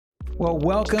Well,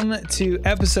 welcome to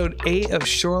episode 8 of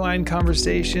Shoreline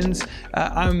Conversations.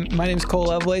 My name is Cole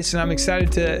Lovelace, and I'm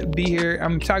excited to be here.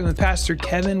 I'm talking with Pastor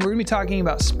Kevin. We're going to be talking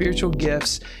about spiritual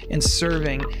gifts and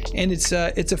serving, and it's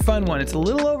a fun one. It's a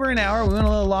little over an hour. We went a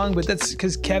little long, but that's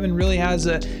because Kevin really has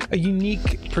a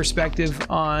unique perspective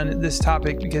on this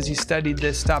topic because he studied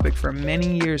this topic for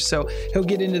many years. So he'll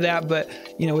get into that, but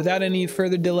without any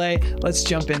further delay, let's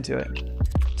jump into it.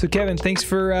 So Kevin, thanks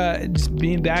for just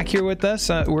being back here with us.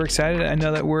 We're excited. I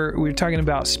know that we're talking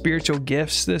about spiritual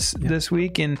gifts this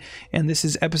week, and this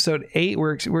is episode 8.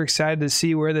 We're excited to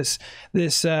see where this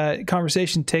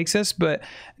conversation takes us. But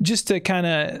just to kind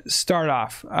of start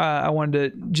off, I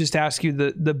wanted to just ask you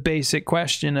the basic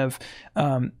question of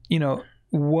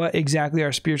what exactly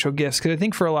are spiritual gifts? Because I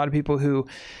think for a lot of people who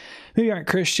maybe aren't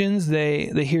Christians,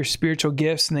 they hear spiritual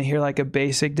gifts and they hear like a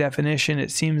basic definition. It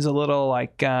seems a little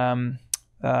like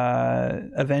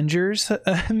Avengers,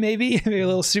 maybe a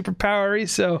little superpowery.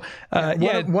 So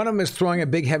one of them is throwing a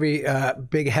big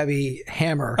heavy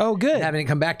hammer. Oh, good. And having it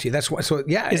come back to you. That's what. So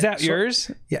yeah. Is that yours?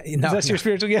 Yeah. No, is that your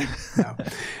spiritual gift?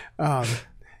 No.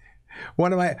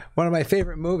 One of my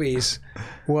favorite movies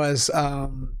was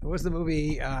the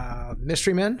movie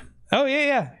Mystery Men? Oh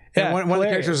yeah. And one of the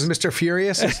characters was Mr.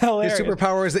 Furious. His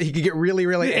superpower is that he could get really,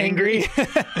 really angry.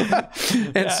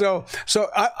 And so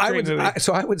I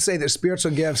would say that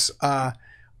spiritual gifts are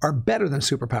better than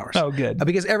superpowers. Oh, good.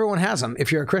 Because everyone has them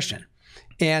if you're a Christian.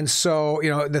 And so,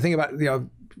 the thing about,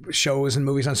 shows and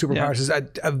movies on superpowers is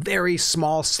a very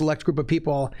small select group of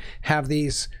people have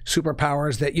these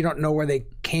superpowers that you don't know where they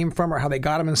came from or how they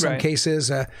got them. In some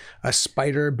cases, a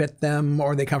spider bit them,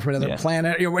 or they come from another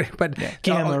planet. But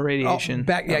gamma radiation.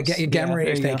 Gamma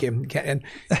radiation. Thank you.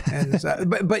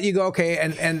 But you go, okay,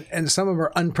 and some of them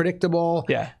are unpredictable.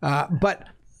 Yeah. But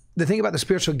the thing about the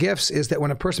spiritual gifts is that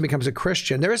when a person becomes a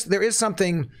Christian, there is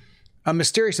something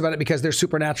mysterious about it because they're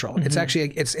supernatural. Mm-hmm. It's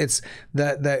actually it's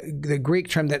the Greek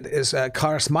term that is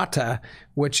charismata,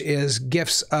 which is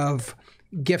gifts of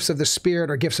the Spirit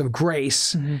or gifts of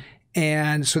grace. Mm-hmm.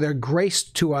 And so they're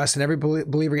graced to us, and every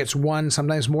believer gets one,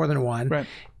 sometimes more than one. Right.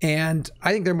 And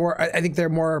I think they're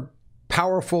more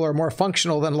powerful or more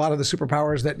functional than a lot of the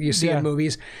superpowers that you see in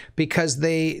movies because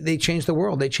they change the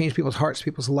world. They change people's hearts,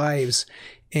 people's lives.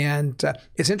 And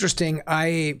it's interesting.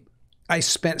 I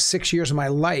spent 6 years of my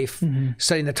life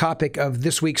studying the topic of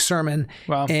this week's sermon.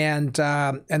 Wow. and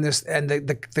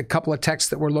the couple of texts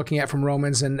that we're looking at from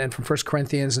Romans and from 1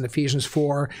 Corinthians and Ephesians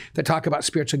 4 that talk about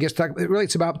spiritual gifts.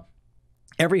 It's about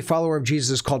every follower of Jesus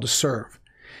is called to serve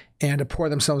and to pour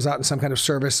themselves out in some kind of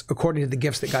service according to the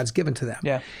gifts that God's given to them.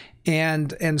 Yeah.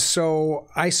 And so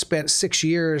I spent 6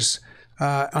 years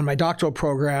on my doctoral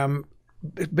program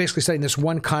basically studying this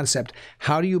one concept.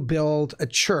 How do you build a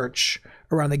church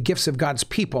around the gifts of God's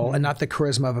people and not the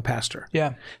charisma of a pastor?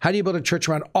 Yeah. How do you build a church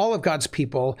around all of God's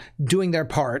people doing their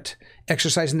part,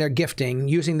 exercising their gifting,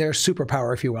 using their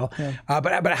superpower, if you will? Yeah.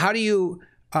 But how do you,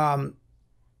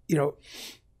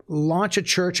 launch a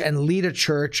church and lead a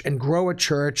church and grow a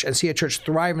church and see a church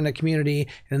thrive in a community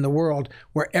and in the world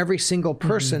where every single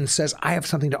person says, I have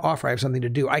something to offer, I have something to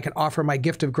do. I can offer my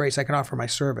gift of grace, I can offer my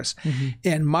service.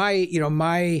 And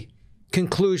my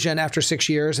conclusion after 6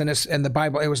 years, and the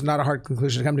Bible, it was not a hard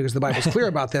conclusion to come to because the Bible is clear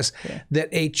about this, that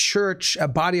a church, a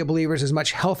body of believers is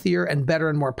much healthier and better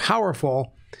and more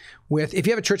powerful if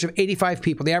you have a church of 85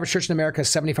 people. The average church in America is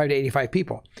 75 to 85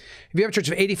 people. If you have a church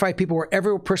of 85 people where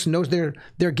every person knows their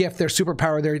gift, their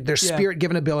superpower, their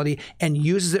spirit-given ability, and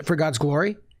uses it for God's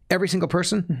glory, every single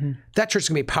person, that church is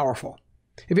going to be powerful.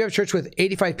 If you have a church with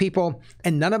 85 people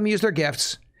and none of them use their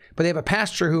gifts, but they have a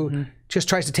pastor who just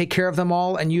tries to take care of them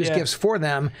all and use gifts for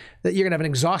them, that you're going to have an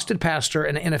exhausted pastor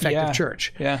and an ineffective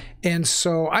church. Yeah. And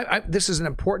so this is an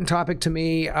important topic to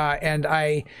me, and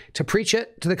to preach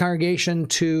it to the congregation,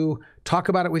 to talk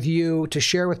about it with you, to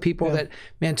share with people that,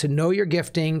 man, to know your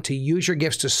gifting, to use your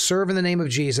gifts, to serve in the name of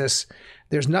Jesus.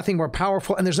 There's nothing more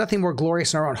powerful and there's nothing more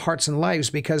glorious in our own hearts and lives,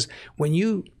 because when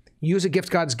you use a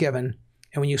gift God's given,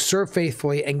 and when you serve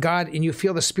faithfully and you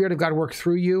feel the Spirit of God work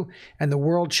through you and the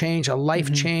world change, a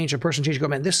life change, a person change, you go,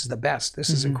 man, this is the best. This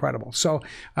is incredible. So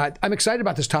I'm excited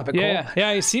about this topic. Yeah. Cole.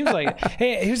 Yeah. It seems like it.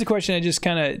 Hey, here's a question that just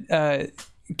kind of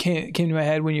came to my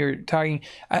head when you're talking.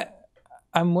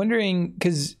 I'm wondering,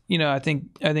 because I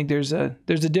think there's a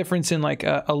difference in like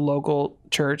a local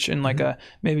church and like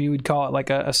maybe you would call it like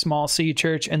a small C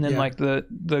church, and then like the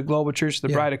global church, the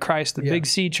Bride of Christ, the big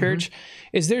C church.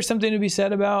 Is there something to be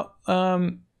said about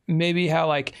maybe how,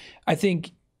 like, I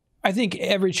think I think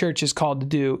every church is called to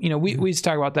do, we used to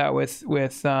talk about that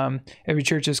with every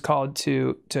church is called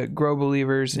to grow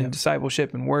believers in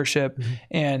discipleship and worship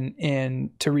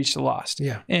and to reach the lost.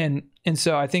 Yeah. And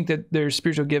so I think that there's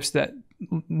spiritual gifts that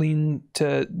lean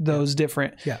to those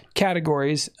different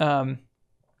categories.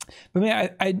 But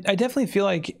man, I definitely feel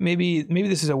like maybe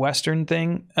this is a Western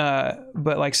thing,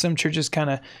 but like some churches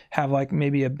kind of have like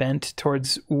maybe a bent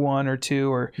towards one or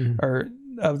two or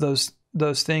of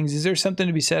those things. Is there something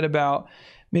to be said about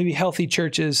maybe healthy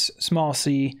churches, small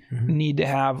c, need to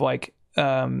have like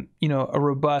a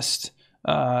robust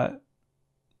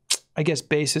I guess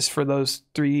basis for those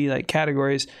three like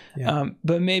categories.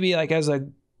 But maybe like as a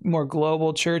more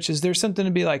global church, is there something to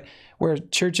be like where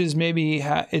churches maybe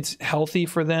it's healthy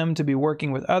for them to be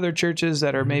working with other churches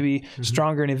that are maybe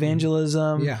stronger in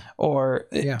evangelism or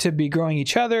to be growing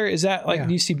each other? Is that like,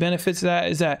 do you see benefits of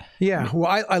that? Is that? Yeah.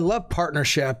 Well, I love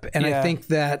partnership. And I think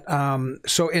that,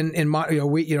 so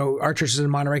our church is in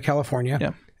Monterey, California.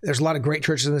 Yeah. There's a lot of great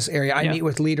churches in this area. I meet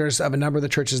with leaders of a number of the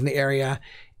churches in the area.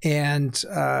 And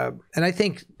I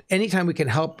think anytime we can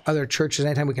help other churches,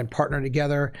 anytime we can partner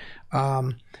together,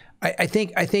 I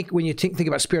think when you think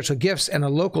about spiritual gifts and a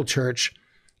local church,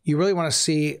 you really want to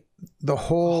see the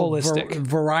whole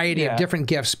variety of different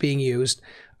gifts being used.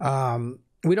 We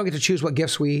don't get to choose what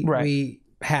gifts we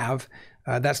have.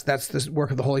 That's the work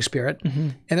of the Holy Spirit.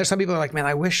 And there's some people who are like, man,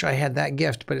 I wish I had that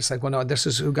gift. But it's like, well, no, this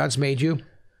is who God's made you.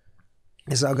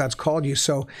 This is how God's called you.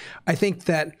 So I think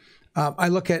that I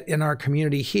look at in our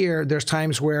community here, there's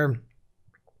times where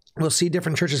we'll see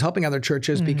different churches helping other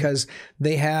churches because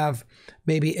they have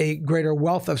maybe a greater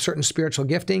wealth of certain spiritual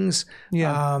giftings.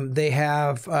 They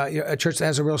have a church that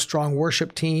has a real strong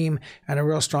worship team and a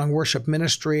real strong worship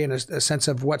ministry and a sense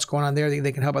of what's going on there.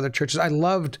 They can help other churches. I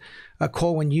loved,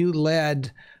 Cole, when you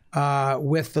led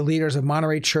with the leaders of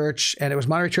Monterey Church, and it was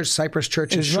Monterey Church, Cypress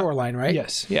Church, and Shoreline, right?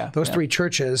 Yes, yeah. Those three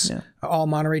churches, all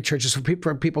Monterey churches.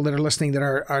 For people that are listening that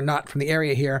are not from the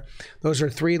area here, those are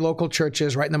three local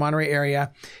churches right in the Monterey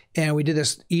area. And we did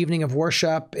this evening of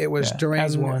worship. It was during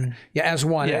as one. As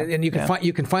one. Yeah. And you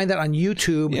can find that on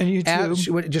YouTube.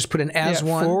 Just put in as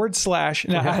one /.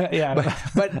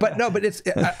 No, but it's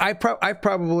I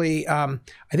probably I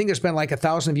think there's been like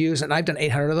 1,000 views, and I've done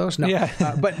 800 of those. No,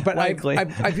 but likely.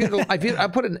 I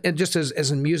put it just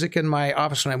as in music in my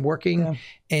office when I'm working,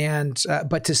 and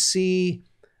but to see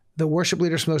the worship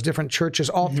leaders from those different churches,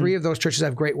 all three of those churches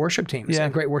have great worship teams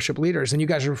and great worship leaders, and you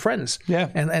guys are friends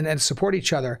and support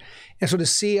each other. And so to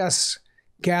see us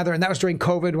gather, and that was during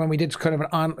COVID when we did kind of an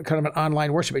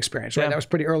online worship experience, right? That was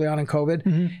pretty early on in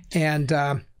COVID. And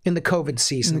in the COVID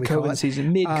season,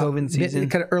 mid-COVID season.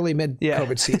 Kind of early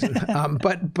mid-COVID season.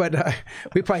 But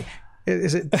we probably...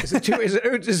 Is it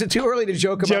too early to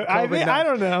joke about COVID? I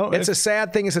don't know. It's a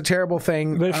sad thing. It's a terrible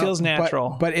thing. But it feels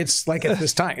natural. But it's like at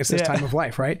this time. It's this time of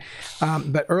life, right?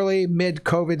 But early,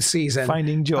 mid-COVID season.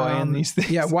 Finding joy in these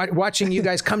things. Yeah, watching you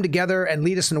guys come together and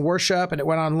lead us in worship, and it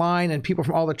went online, and people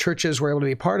from all the churches were able to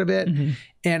be part of it.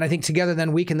 And I think together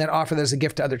then we can then offer that as a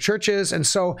gift to other churches. And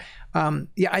so,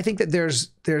 I think that there's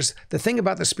the thing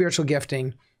about the spiritual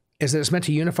gifting is that it's meant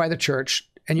to unify the church.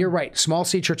 And you're right, small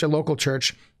C church, a local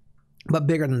church, but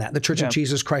bigger than that, the Church of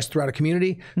Jesus Christ throughout a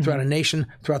community, throughout a nation,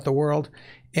 throughout the world.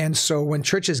 And so when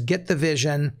churches get the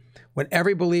vision, when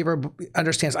every believer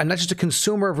understands, I'm not just a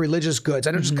consumer of religious goods.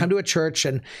 I don't just come to a church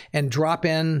and drop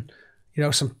in,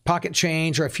 some pocket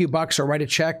change or a few bucks or write a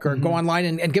check or go online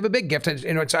and give a big gift. I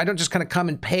don't just kind of come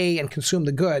and pay and consume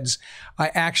the goods. I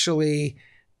actually...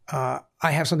 I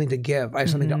have something to give. I have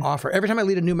something to offer. Every time I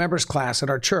lead a new members class at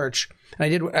our church,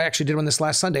 and I actually did one this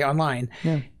last Sunday online.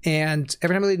 And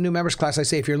every time I lead a new members class, I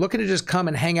say, if you're looking to just come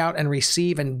and hang out and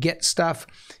receive and get stuff,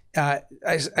 I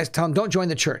tell them, don't join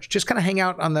the church. Just kind of hang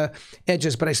out on the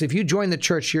edges. But I say, if you join the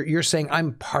church, you're saying,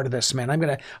 I'm part of this, man. I'm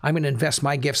gonna invest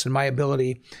my gifts and my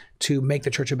ability to make the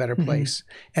church a better place.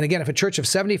 And again, if a church of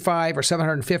 75 or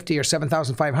 750 or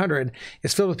 7,500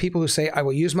 is filled with people who say, I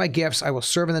will use my gifts, I will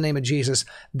serve in the name of Jesus,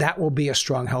 that will be a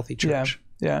strong, healthy church.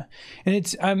 Yeah.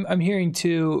 And I'm hearing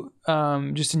too,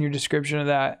 just in your description of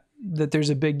that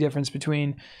there's a big difference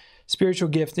between spiritual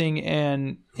gifting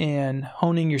and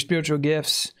honing your spiritual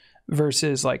gifts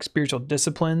versus like spiritual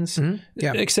disciplines,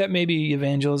 except maybe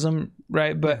evangelism,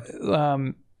 right? But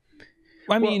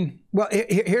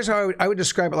here's how I would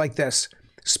describe it like this.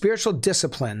 Spiritual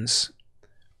disciplines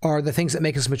are the things that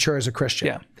make us mature as a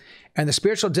Christian. And the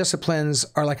spiritual disciplines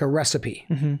are like a recipe.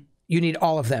 You need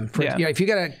all of them. If you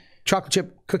got a chocolate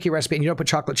chip cookie recipe and you don't put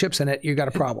chocolate chips in it, you got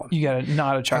a problem. You got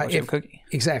not a chocolate chip cookie.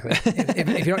 Exactly.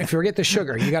 if you forget the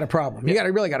sugar, you got a problem. You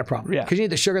really got a problem. Because you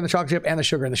need the sugar in the chocolate chip and the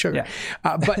sugar in the sugar.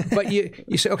 But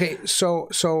you say, okay, so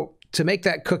to make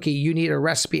that cookie, you need a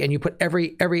recipe, and you put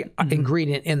every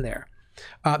ingredient in there.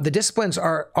 The disciplines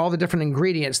are all the different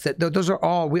ingredients those are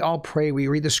all, we all pray, we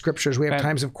read the scriptures, we have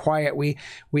times of quiet, we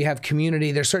have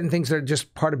community. There's certain things that are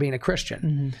just part of being a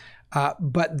Christian.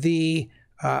 But the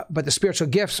spiritual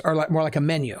gifts are more like a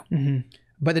menu.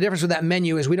 But the difference with that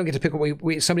menu is we don't get to pick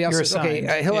what somebody else says,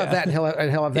 okay, he'll have that and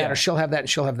he'll have that, or she'll have that and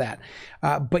she'll have that.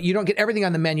 But you don't get everything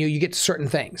on the menu, you get certain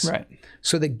things. Right.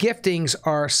 So the giftings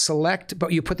are select,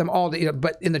 but you put them all,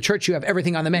 but in the church you have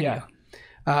everything on the menu.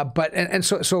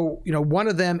 So one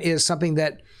of them is something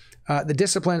that the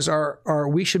disciplines are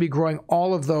we should be growing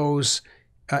all of those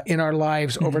in our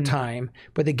lives over time.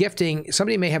 But the gifting,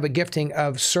 somebody may have a gifting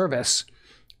of service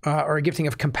or a gifting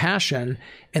of compassion,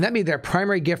 and that may be their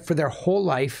primary gift for their whole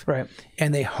life. Right.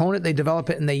 And they hone it, they develop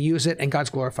it, and they use it, and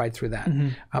God's glorified through that.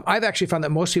 I've actually found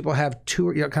that most people have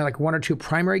two, kind of like one or two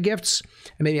primary gifts,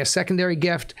 and maybe a secondary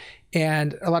gift.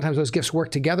 And a lot of times those gifts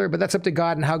work together, but that's up to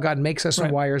God and how God makes us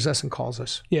and wires us and calls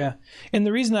us. Yeah. And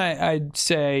the reason I'd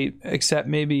say, except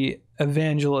maybe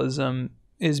evangelism,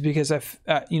 is because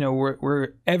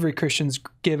we're every Christian's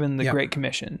given the Great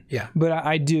Commission. Yeah. But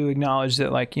I do acknowledge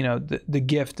that, the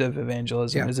gift of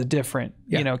evangelism is a different,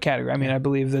 category. I mean, I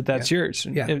believe that that's yours.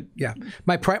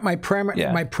 My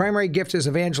primary gift is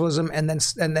evangelism, and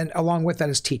then along with that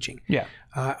is teaching. Yeah.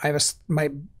 My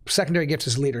secondary gift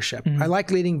is leadership. I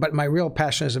like leading, but my real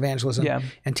passion is evangelism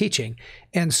and teaching.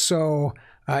 And so,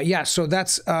 so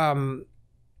that's.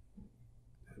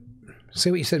 Say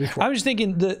what you said before. I was just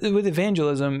thinking with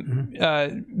evangelism,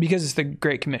 because it's the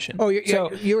Great Commission. Oh,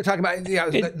 you were talking about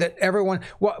that everyone.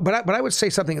 Well, but I would say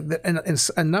something that in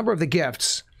a number of the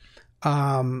gifts,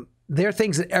 there are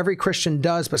things that every Christian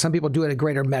does, but some people do it at a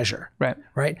greater measure. Right.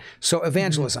 Right. So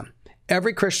evangelism.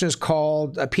 Every Christian is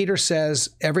called. Peter says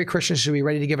every Christian should be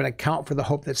ready to give an account for the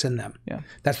hope that's in them. Yeah.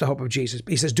 That's the hope of Jesus.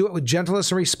 He says, do it with gentleness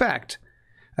and respect.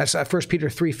 That's 1 Peter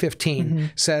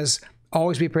 3:15 says.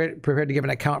 Always be prepared to give an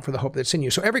account for the hope that's in you.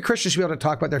 So every Christian should be able to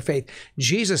talk about their faith.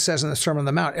 Jesus says in the Sermon on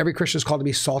the Mount, every Christian is called to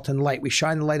be salt and light. We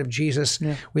shine the light of Jesus.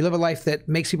 Yeah. We live a life that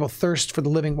makes people thirst for the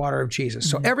living water of Jesus.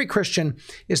 So every Christian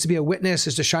is to be a witness,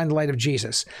 is to shine the light of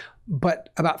Jesus. But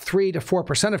about 3 to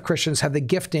 4% of Christians have the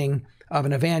gifting of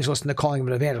an evangelist and the calling of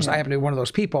an evangelist. I happen to be one of those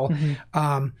people.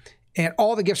 And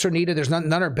all the gifts are needed. There's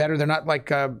none are better. They're not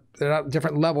they're not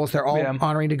different levels. They're all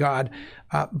honoring to God.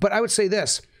 But I would say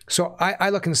this. So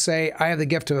I look and say, I have the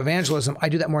gift of evangelism. I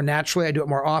do that more naturally. I do it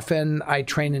more often. I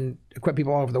train and equip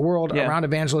people all over the world around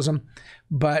evangelism.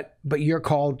 But you're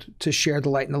called to share the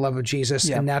light and the love of Jesus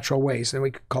in natural ways. And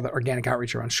we call that organic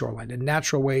outreach around Shoreline. In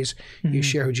natural ways, you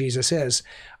share who Jesus is.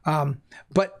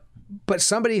 But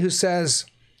somebody who says,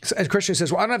 a Christian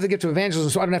says, well, I don't have the gift of evangelism,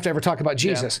 so I don't have to ever talk about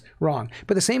Jesus. Wrong.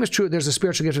 But the same is true. There's a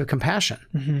spiritual gift of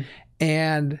compassion.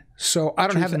 And so I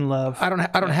don't have love. I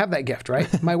don't have that gift,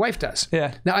 right? My wife does.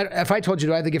 Now, if I told you,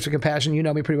 do I have the gift of compassion? You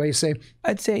know me pretty well. You say,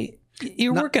 I'd say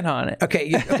you're working on it.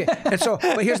 Okay. And so,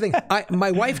 but here's the thing. My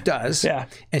wife does.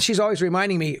 And she's always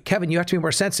reminding me, Kevin, you have to be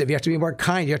more sensitive. You have to be more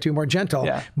kind. You have to be more gentle,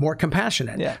 more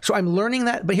compassionate. So I'm learning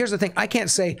that. But here's the thing. I can't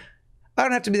say, I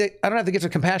don't have the gift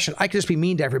of compassion. I can just be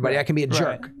mean to everybody. I can be a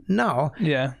jerk. No.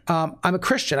 I'm a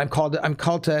Christian. I'm called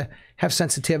to have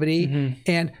sensitivity,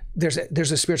 and there's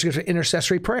a spiritual gift of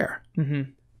intercessory prayer.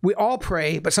 We all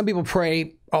pray, but some people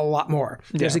pray a lot more.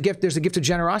 There's a gift of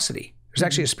generosity. There's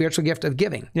actually a spiritual gift of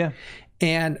giving.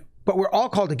 But we're all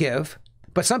called to give,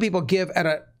 but some people give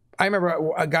I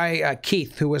remember a guy,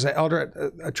 Keith, who was an elder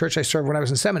at a church I served when I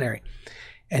was in seminary.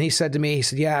 And he said to me,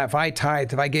 if I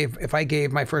tithed, if I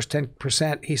gave my first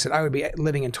 10%, he said, I would be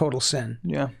living in total sin.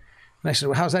 And I said,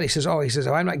 well, how's that? He says,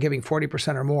 I'm not giving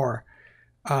 40% or more.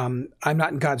 I'm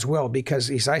not in God's will, because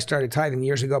he said, I started tithing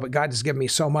years ago, but God has given me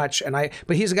so much.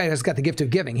 But he's a guy who's got the gift of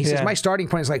giving. He says, my starting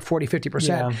point is like 40,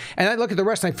 50%. And I look at the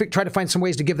rest and I try to find some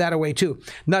ways to give that away too.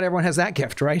 Not everyone has that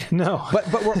gift, right? No.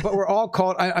 But we're all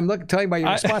called, I'm telling you by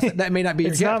your response that may not be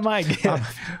your gift. It's not my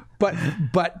gift.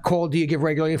 But Cole, do you give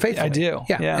regularly and faithfully? I do.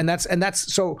 Yeah. And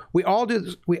that's so we all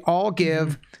do. We all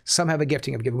give. Some have a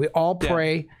gifting of giving. We all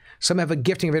pray. Some have a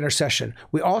gifting of intercession.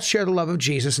 We all share the love of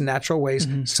Jesus in natural ways.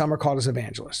 Some are called as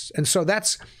evangelists. And so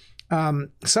that's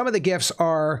some of the gifts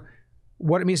are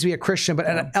what it means to be a Christian, but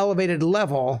at an elevated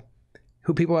level,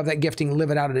 who people have that gifting live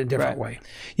it out in a different way.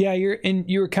 Yeah,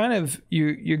 you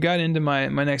got into my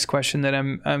next question that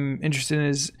I'm interested in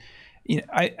is,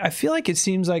 I feel like it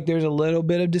seems like there's a little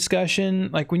bit of discussion,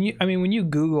 like when you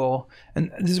Google,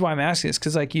 and this is why I'm asking this,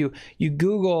 because like you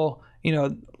Google,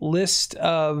 list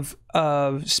of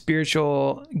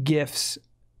spiritual gifts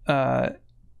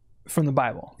from the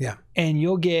Bible. Yeah. And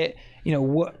you'll get,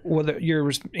 what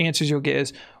your answers you'll get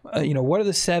is, what are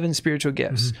the 7 spiritual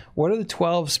gifts? Mm-hmm. What are the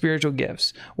 12 spiritual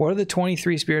gifts? What are the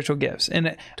 23 spiritual gifts?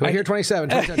 And do I hear 27,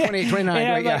 28, 29?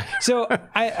 Right, yeah. So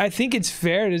I think it's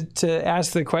fair to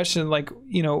ask the question, like,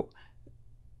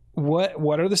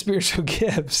 what are the spiritual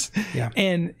gifts? Yeah.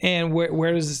 And what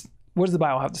does the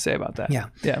Bible have to say about that? Yeah.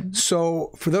 Yeah.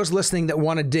 So for those listening that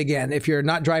want to dig in, if you're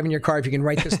not driving your car, if you can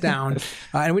write this down,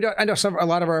 and I know a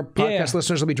lot of our podcast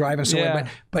listeners will be driving somewhere,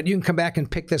 but you can come back and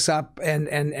pick this up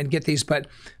and get these. But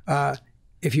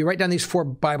if you write down these 4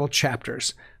 Bible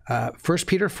chapters, 1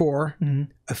 Peter 4, mm-hmm.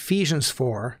 Ephesians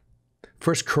 4,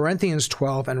 1 Corinthians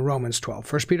 12, and Romans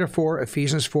 12. 1 Peter 4,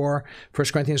 Ephesians 4, 1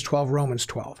 Corinthians 12, Romans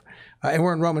 12. And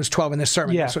we're in Romans 12 in this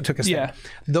sermon. That's what took us there.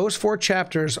 Those 4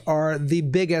 chapters are the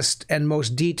biggest and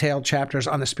most detailed chapters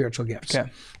on the spiritual gifts.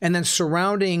 Okay. And then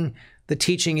surrounding the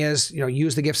teaching is,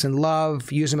 use the gifts in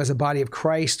love, use them as a body of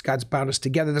Christ. God's bound us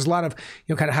together. There's a lot of,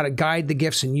 kind of how to guide the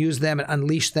gifts and use them and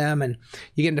unleash them. And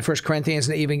you get into 1 Corinthians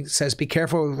and it even says, be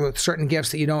careful with certain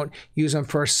gifts that you don't use them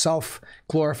for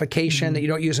self-glorification, mm-hmm. that you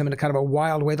don't use them in a kind of a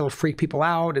wild way that'll freak people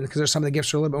out. And because there's some of the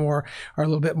gifts are a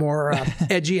little bit more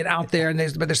edgy and out there.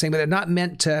 But they're saying, but they're not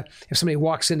meant to, if somebody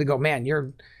walks in to go, man,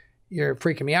 you're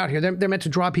freaking me out here. They're meant to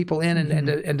draw people in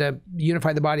and to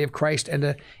unify the body of Christ and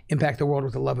to impact the world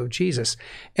with the love of Jesus.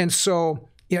 And so,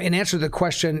 in answer to the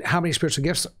question, how many spiritual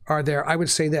gifts are there? I would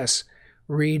say this: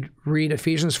 read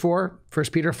Ephesians 4, 1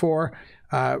 Peter 4,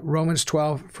 Romans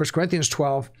 12, 1 Corinthians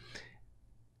 12.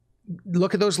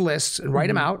 Look at those lists and write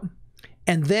mm-hmm. them out.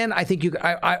 And then I think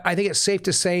I think it's safe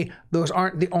to say those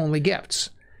aren't the only gifts.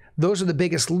 Those are the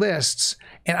biggest lists.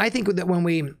 And I think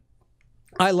that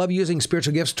I love using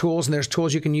spiritual gifts tools, and there's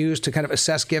tools you can use to kind of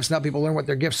assess gifts and help people learn what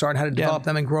their gifts are and how to develop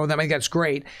them and grow them. I think that's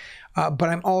great. But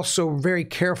I'm also very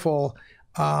careful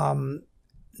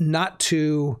not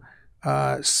to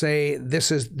say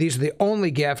these are the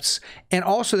only gifts. And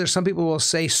also there's some people who will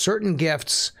say certain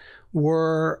gifts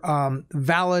were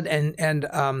valid and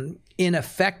in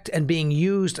effect and being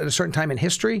used at a certain time in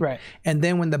history. Right. And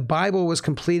then when the Bible was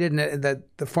completed, and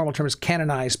the formal term is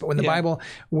canonized, but when the Bible,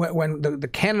 when the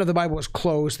canon of the Bible was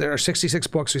closed, there are 66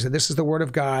 books. We said this is the Word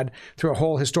of God through a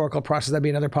whole historical process. That'd be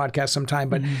another podcast sometime.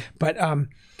 But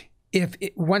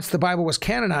once the Bible was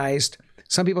canonized,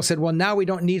 some people said, well, now we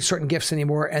don't need certain gifts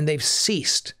anymore, and they've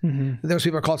ceased. Mm-hmm. Those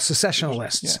people are called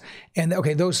cessationalists. Yeah.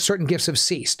 And those certain gifts have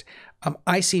ceased.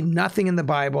 I see nothing in the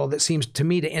Bible that seems to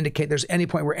me to indicate there's any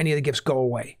point where any of the gifts go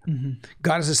away. Mm-hmm.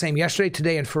 God is the same yesterday,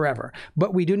 today, and forever.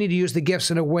 But we do need to use the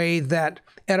gifts in a way that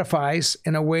edifies,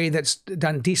 in a way that's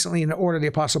done decently in the order the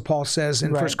Apostle Paul says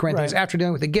in 1 Corinthians. After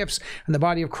dealing with the gifts and the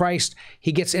body of Christ,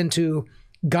 he gets into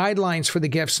guidelines for the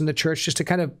gifts in the church just to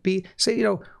kind of say,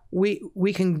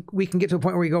 we can get to a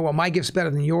point where we go, well, my gift's better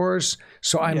than yours,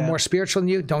 so I'm more spiritual than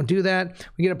you. Don't do that.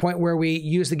 We get to a point where we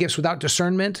use the gifts without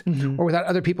discernment mm-hmm. or without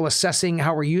other people assessing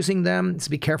how we're using them. So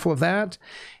be careful of that.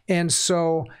 And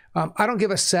so I don't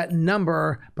give a set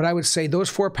number, but I would say those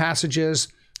 4 passages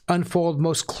unfold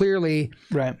most clearly,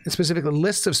 specifically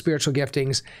lists of spiritual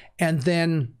giftings. And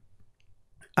then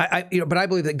but I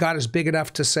believe that God is big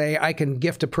enough to say I can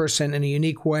gift a person in a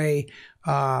unique way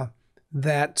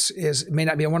that may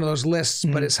not be on one of those lists,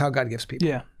 but it's how God gives people.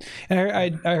 Yeah.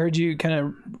 And I heard you kind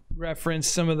of reference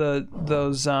some of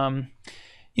those, I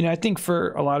think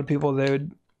for a lot of people, they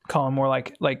would call them more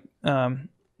like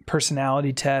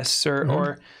personality tests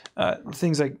or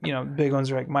things like, big ones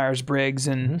are like Myers-Briggs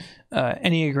and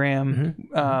Enneagram.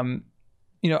 Mm-hmm.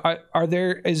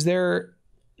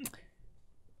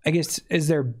 Is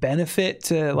there benefit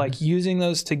to like using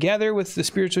those together with the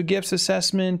spiritual gifts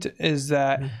assessment? Is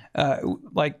that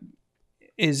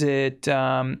is it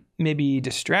maybe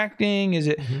distracting? Is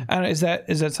it, I don't know,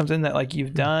 is that something that like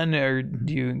you've done or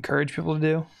do you encourage people to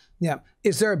do? Yeah.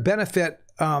 Is there a benefit?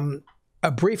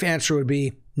 A brief answer would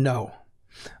be no.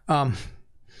 I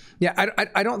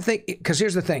don't think, because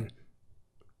here's the thing.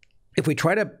 If we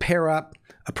try to pair up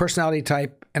a personality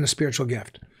type and a spiritual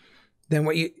gift, then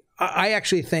I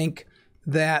actually think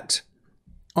that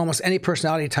almost any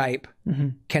personality type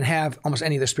can have almost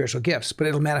any of the spiritual gifts, but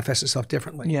it'll manifest itself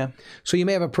differently. Yeah. So you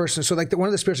may have a person, so like one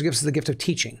of the spiritual gifts is the gift of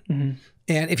teaching. Mm-hmm.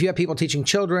 And if you have people teaching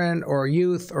children or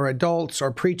youth or adults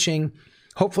or preaching,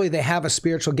 hopefully they have a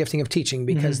spiritual gifting of teaching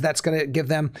because that's going to give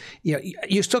them,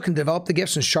 you still can develop the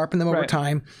gifts and sharpen them over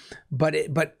time, but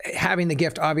having the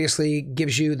gift obviously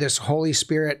gives you this Holy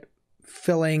Spirit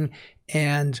filling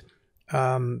and,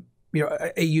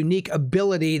 a unique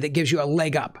ability that gives you a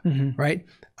leg up, right?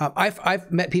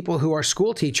 I've met people who are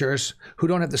school teachers who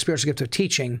don't have the spiritual gift of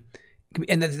teaching,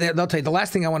 and they'll tell you the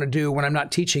last thing I want to do when I'm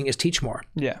not teaching is teach more.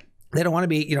 Yeah. They don't want to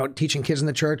be, teaching kids in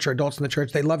the church or adults in the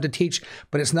church. They love to teach,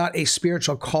 but it's not a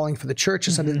spiritual calling for the church.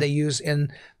 It's something they use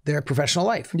in their professional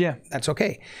life. Yeah. That's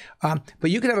okay.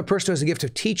 But you can have a person who has a gift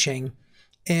of teaching,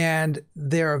 and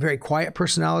they're a very quiet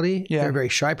personality. Yeah. They're a very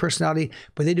shy personality,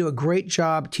 but they do a great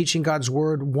job teaching God's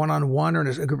word one-on-one or in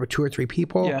a group of 2 or 3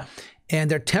 people. Yeah. And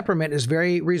their temperament is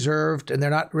very reserved, and they're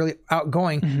not really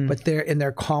outgoing, but they're in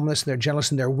their calmness and their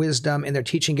gentleness and their wisdom and their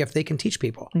teaching gift. They can teach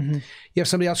people. You have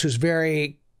somebody else who's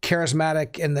very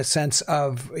charismatic in the sense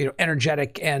of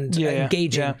energetic and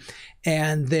engaging,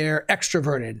 and they're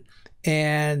extroverted,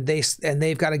 and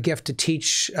they've got a gift to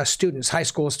teach students, high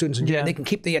school students, and they can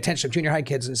keep the attention of junior high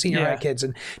kids and senior high kids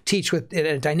and teach in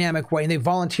a dynamic way. And they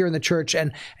volunteer in the church,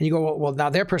 and you go, well, now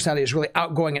their personality is really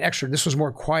outgoing and extroverted. This was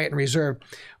more quiet and reserved.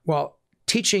 Well,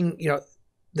 teaching,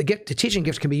 the teaching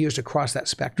gift can be used across that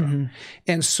spectrum.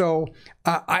 And so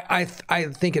I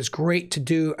think it's great to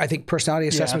do. I think personality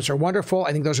assessments are wonderful.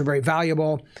 I think those are very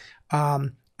valuable.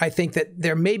 I think that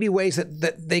there may be ways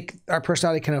that our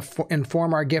personality can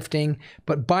inform our gifting,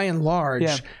 but by and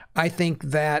large, I think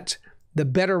that the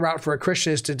better route for a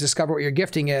Christian is to discover what your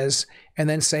gifting is and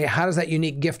then say, how does that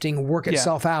unique gifting work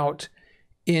itself out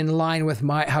in line with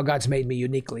how God's made me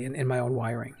uniquely in my own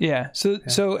wiring. Yeah.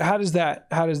 So how does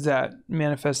that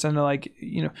manifest? And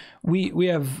we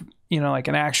have, like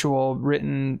an actual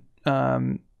written,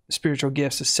 spiritual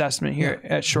gifts assessment here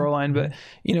at Shoreline, but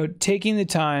taking the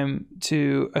time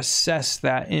to assess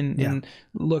that and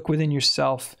look within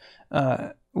yourself,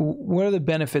 what are the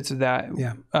benefits of that?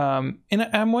 And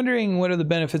I'm wondering, what are the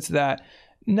benefits of that?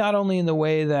 Not only in the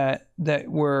way that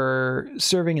we're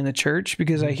serving in the church,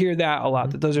 because I hear that a lot,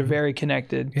 that those are very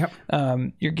connected,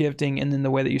 your gifting and then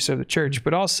the way that you serve the church,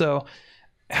 but also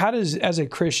how does, as a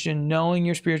Christian, knowing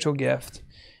your spiritual gift,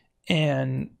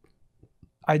 and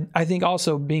I think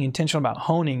also being intentional about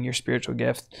honing your spiritual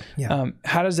gift,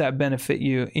 how does that benefit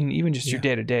you in even just your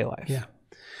day-to-day life? Yeah.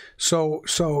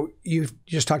 So you've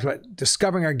just talked about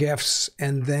discovering our gifts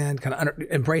and then kind of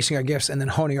embracing our gifts and then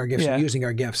honing our gifts and using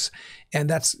our gifts, and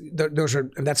that's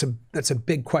a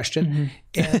big question.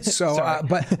 And so,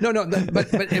 but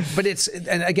it's,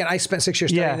 and again, I spent 6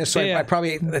 years studying this, so I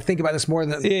probably think about this more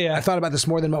than I thought about this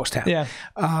more than most have.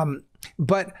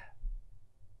 But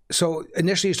so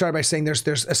initially you started by saying there's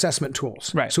assessment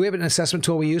tools. Right. So we have an assessment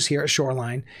tool we use here at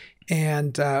Shoreline,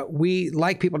 and we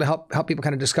like people to help people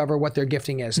kind of discover what their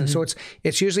gifting is. And so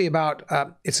it's usually about,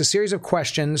 it's a series of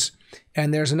questions,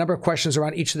 and there's a number of questions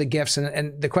around each of the gifts.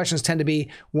 And the questions tend to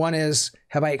be, one is,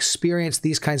 have I experienced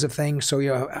these kinds of things?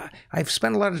 So, I've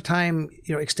spent a lot of time,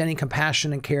 extending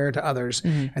compassion and care to others.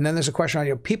 And then there's a question on,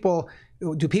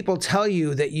 do people tell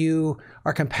you that you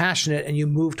are compassionate and you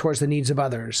move towards the needs of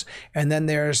others? And then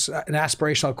there's an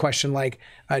aspirational question like,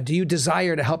 do you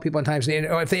desire to help people in times of need?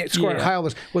 Or if they score high on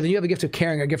this, well, then you have a gift of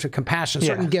caring, a gift of compassion,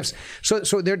 certain gifts. So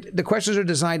the questions are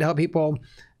designed to help people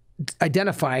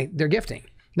identify their gifting.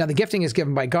 Now, the gifting is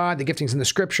given by God. The gifting is in the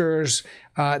scriptures.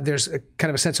 There's a kind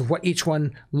of a sense of what each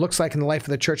one looks like in the life of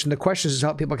the church. And the questions is to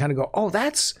help people kind of go, oh,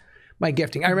 that's my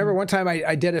gifting. I remember one time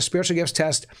I did a spiritual gifts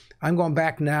test. I'm going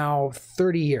back now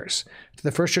 30 years to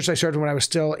the first church I served when I was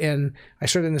I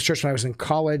started in this church when I was in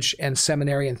college and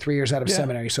seminary and 3 years out of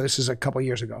seminary. So this is a couple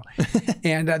years ago.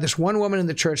 And this one woman in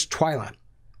the church, Twyla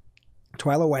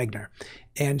Wagner,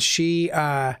 and she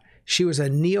was a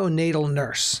neonatal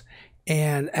nurse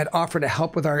and had offered to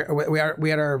help with we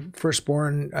had our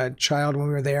firstborn child when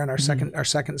we were there, and our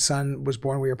second son was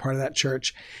born. We were part of that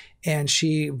church. And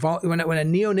when a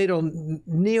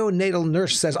neonatal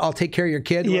nurse says, "I'll take care of your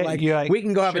kid," we're like, we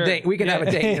can go have a date. We can have a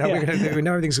date. We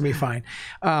know everything's gonna be fine.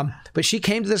 But she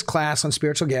came to this class on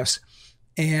spiritual gifts,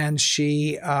 and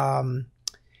she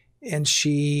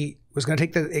was going to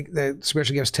take the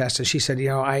spiritual gifts test. And she said,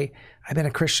 I've been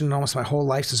a Christian almost my whole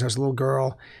life since I was a little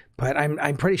girl, but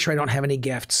I'm pretty sure I don't have any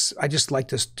gifts. I just like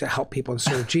to help people and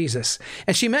serve Jesus.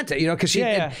 And she meant it, because she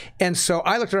did. And so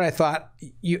I looked at her and I thought,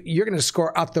 you're going to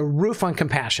score out the roof on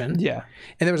compassion. Yeah.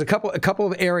 And there was a couple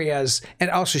of areas, and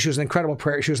also she was an incredible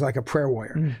prayer. She was like a prayer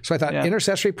warrior. So I thought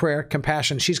intercessory prayer,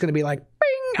 compassion, she's going to be like, bing,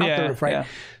 out the roof, right? Yeah.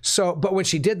 So, but when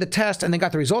she did the test and then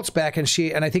got the results back, and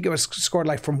I think it was scored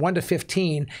like from 1 to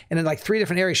 15, and in like 3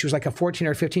 different areas, she was like a 14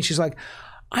 or 15. She's like,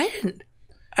 I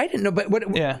didn't know, but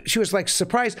she was like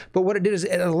surprised. But what it did is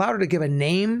it allowed her to give a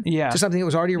name to something that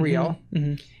was already real,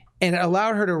 and it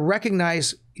allowed her to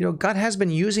recognize, God has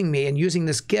been using me and using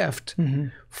this gift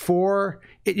for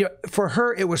it. For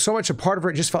her, it was so much a part of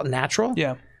her; it just felt natural.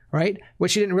 Yeah. Right?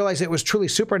 What she didn't realize, it was truly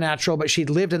supernatural, but she'd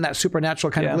lived in that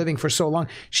supernatural kind of living for so long.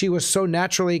 She was so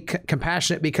naturally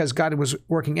compassionate because God was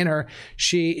working in her.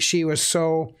 She was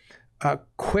so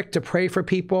quick to pray for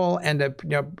people and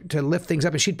to lift things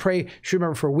up. And she'd pray, she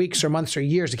remember for weeks or months or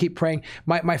years to keep praying.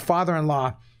 My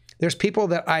father-in-law, there's people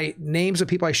names of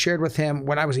people I shared with him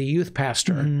when I was a youth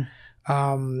pastor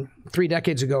 3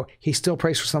 decades ago. He still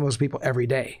prays for some of those people every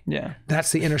day. Yeah.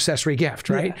 That's the intercessory gift,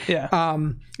 right? Yeah.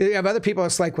 You have other people,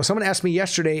 it's like, well, someone asked me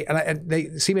yesterday and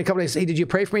they see me a couple days, hey, did you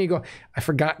pray for me? You go, I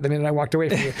forgot the minute I walked away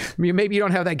from you. Maybe you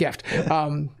don't have that gift.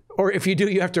 Or if you do,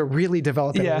 you have to really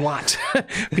develop it a lot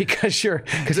because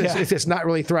it's not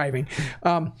really thriving.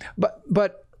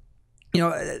 But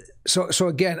so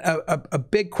again, a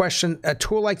big question, a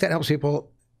tool like that helps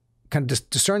people kind of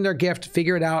discern their gift,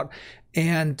 figure it out,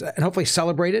 and hopefully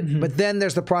celebrate it. But then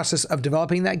there's the process of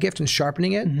developing that gift and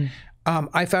sharpening it.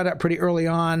 I found out pretty early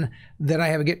on that I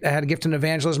had a gift in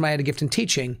evangelism. I had a gift in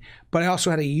teaching, but I also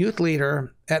had a youth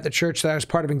leader at the church that I was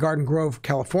part of in Garden Grove,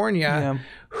 California,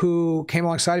 who came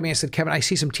alongside of me and said, Kevin, I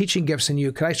see some teaching gifts in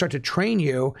you. Could I start to train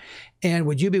you? And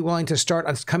would you be willing to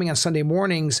start coming on Sunday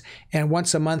mornings and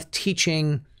once a month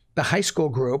teaching the high school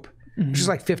group, which is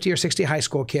like 50 or 60 high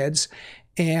school kids?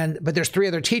 But there's 3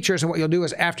 other teachers, and what you'll do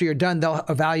is after you're done, they'll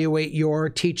evaluate your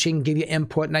teaching, give you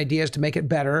input and ideas to make it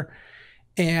better.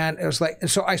 And it was like, and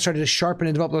so I started to sharpen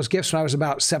and develop those gifts when I was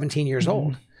about 17 years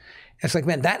old. It's like,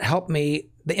 man, that helped me.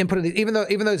 The input of even though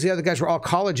the other guys were all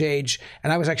college age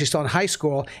and I was actually still in high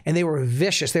school, and they were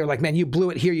vicious. They were like, man, you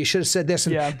blew it here. You should have said this.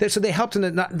 And so they helped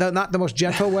in not the most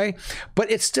gentle way,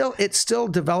 but it still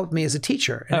developed me as a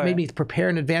teacher, and it made me prepare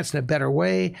in advance in a better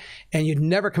way. And you'd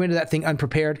never come into that thing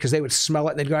unprepared because they would smell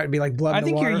it and they'd go out and be like blood in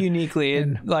the water. I think you're uniquely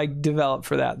developed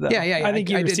for that, though. Yeah. I think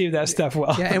you received that stuff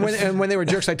well. Yeah, and when they were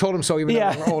jerks, I told them so, even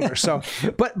though they were older. So,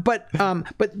 but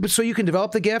so you can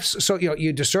develop the gifts. So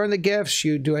you discern the gifts.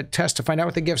 You do a test to find out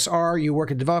what the gifts are. You work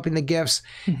at developing the gifts,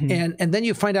 and then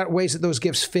you find out ways that those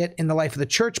gifts fit in the life of the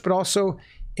church, but also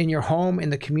in your home, in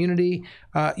the community.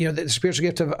 The spiritual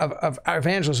gift of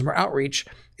evangelism or outreach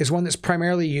is one that's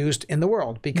primarily used in the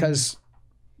world because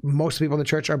most people in the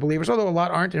church are believers, although a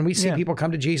lot aren't, and we see people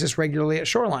come to Jesus regularly at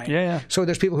Shoreline. So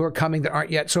there's people who are coming that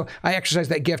aren't yet. So I exercise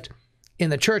that gift in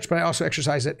the church, but I also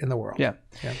exercise it in the world.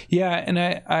 And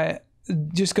I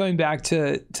just going back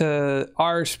to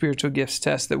our spiritual gifts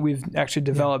test that we've actually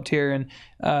developed here, and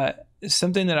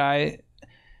something that I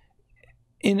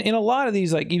in a lot of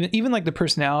these, like even like the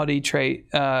personality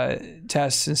trait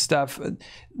tests and stuff,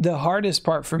 the hardest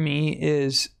part for me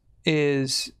is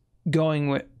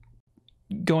going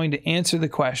to answer the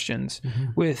questions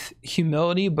with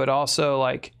humility, but also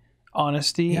like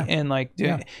honesty and like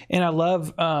and I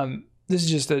love this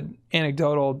is just an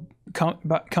anecdotal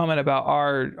comment about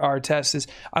our test is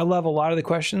I love a lot of the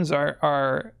questions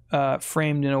are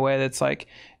framed in a way that's like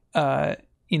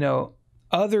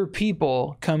other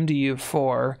people come to you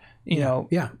for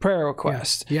prayer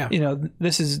requests.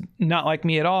 This is not like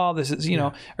me at all. This is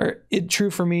or it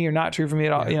true for me or not true for me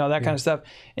at all. That kind of stuff.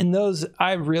 And those,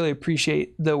 I really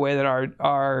appreciate the way that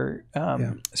our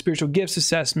spiritual gifts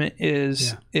assessment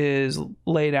is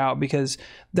laid out, because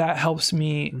that helps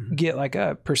me get like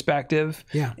a perspective.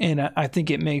 And I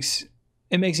think it makes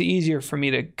it easier for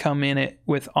me to come in it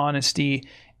with honesty,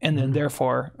 and then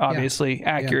therefore obviously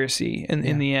accuracy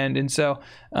in the end. And so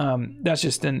that's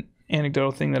just an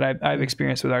anecdotal thing that I've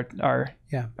experienced with our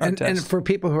test. And for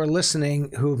people who are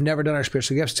listening who've never done our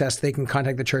spiritual gifts test, they can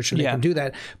contact the church and they can do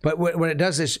that. But what it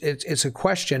does is it's a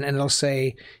question, and it'll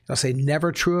say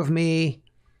never true of me,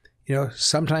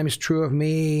 sometimes true of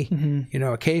me,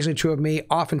 occasionally true of me,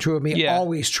 often true of me,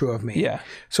 always true of me.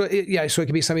 So it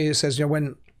could be somebody who says,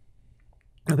 when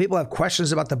people have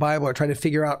questions about the Bible or try to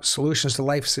figure out solutions to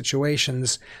life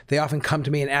situations, they often come to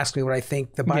me and ask me what I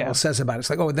think the Bible says about it. It's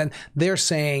like, then they're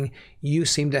saying you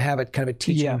seem to have a kind of a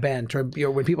teaching bent, or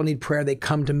when people need prayer, they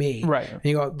come to me. Right. And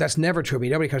you go, that's never true of me.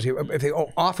 Nobody comes to you. If they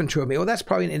often true of me, that's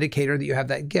probably an indicator that you have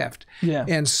that gift.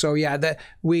 And so that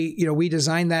we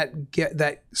designed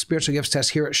that spiritual gifts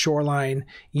test here at Shoreline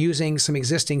using some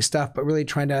existing stuff, but really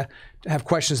trying to have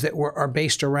questions that are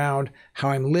based around how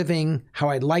I'm living, how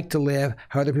I'd like to live,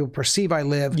 how other people perceive I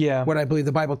live, what I believe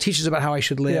the Bible teaches about how I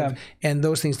should live, and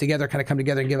those things together kind of come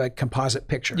together and give a composite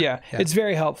picture. It's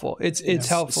very helpful. It's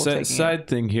helpful. Side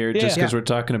thing here, just because we're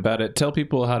talking about it, tell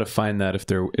people how to find that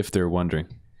if they're wondering.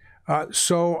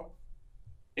 So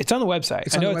It's on the website.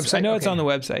 It's on the website? I know it's on the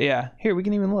website. Yeah. Here, we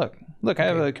can even look. Look, I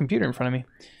have a computer in front of me.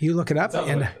 You look it up.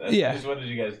 Yeah. Just wanted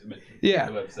you guys to Yeah.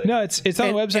 the website. No, it's on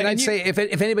the website. And I'd say if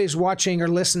anybody's watching or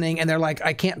listening and they're like,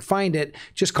 I can't find it,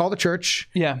 just call the church.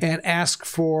 And ask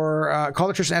for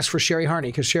Sherry Harney,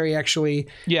 because Sherry actually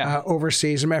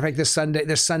oversees. As a matter of fact,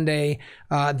 this Sunday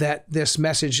that this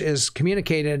message is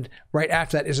communicated, right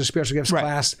after that is a spiritual gifts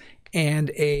class and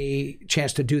a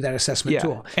chance to do that assessment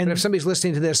tool. And if somebody's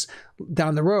listening to this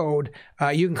down the road,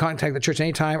 you can contact the church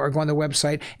anytime or go on the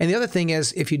website. And the other thing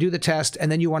is, if you do the test and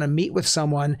then you want to meet with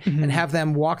someone and have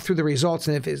them walk through the results,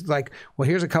 and if it's like, well,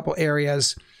 here's a couple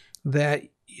areas that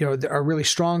that are really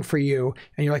strong for you,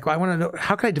 and you're like, well, I want to know,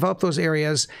 how can I develop those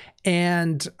areas,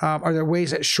 and are there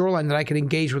ways at Shoreline that I can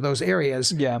engage with those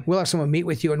areas? We'll have someone meet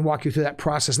with you and walk you through that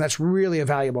process, and that's really a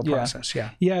valuable process. So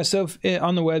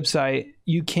on the website,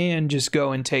 you can just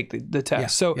go and take the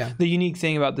test. The unique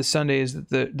thing about this Sunday is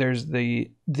that there's the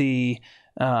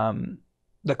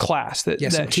class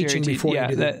that teaching before you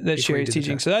do that Sherry's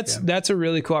teaching. So that's a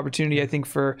really cool opportunity, I think,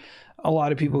 for a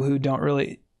lot of people who don't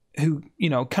really, who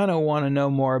kind of want to know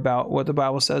more about what the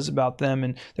Bible says about them,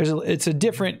 and it's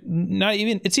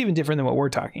even different than what we're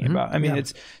talking about. I mean,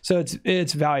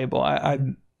 it's valuable.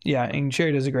 And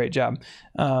Sherry does a great job.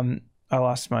 I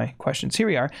lost my questions. Here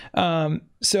we are.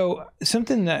 So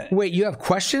something that... Wait, you have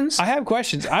questions? I have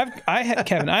questions.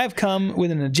 Kevin, I have come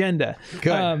with an agenda.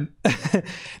 Good.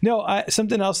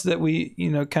 Something else that we,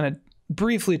 kind of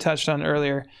briefly touched on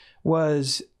earlier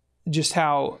was just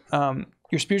how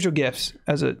your spiritual gifts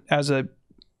as a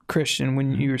Christian,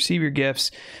 when you receive your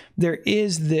gifts, there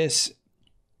is this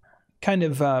kind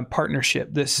of partnership,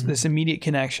 this immediate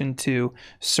connection to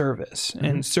service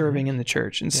and serving in the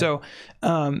church. And so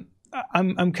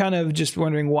I'm kind of just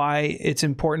wondering why it's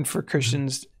important for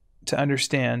Christians to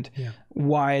understand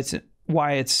why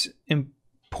it's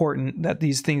important that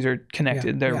these things are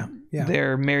connected.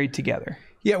 They're married together.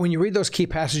 Yeah, when you read those key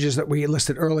passages that we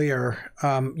listed earlier,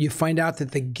 you find out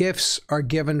that the gifts are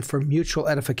given for mutual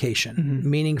edification,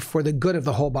 meaning for the good of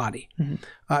the whole body.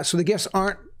 So the gifts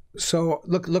aren't, so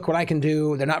look what I can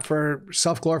do. They're not for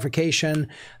self-glorification.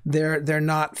 They're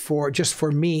not just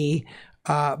for me,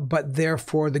 but they're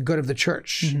for the good of the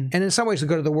church. And in some ways, the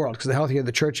good of the world, because the healthier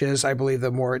the church is, I believe,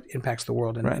 the more it impacts the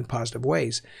world in positive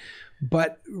ways.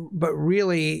 But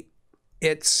really,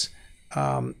 it's...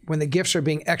 when the gifts are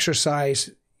being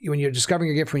exercised, when you're discovering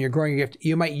your gift, when you're growing your gift,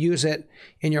 you might use it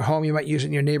in your home, you might use it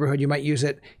in your neighborhood, you might use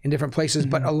it in different places,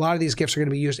 but a lot of these gifts are going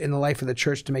to be used in the life of the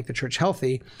church to make the church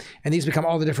healthy. And these become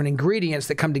all the different ingredients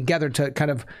that come together to kind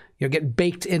of get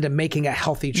baked into making a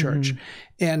healthy church.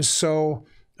 And so...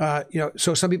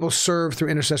 so some people serve through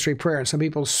intercessory prayer, and some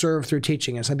people serve through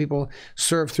teaching, and some people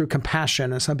serve through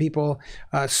compassion, and some people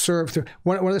serve through...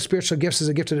 One of the spiritual gifts is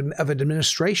a gift of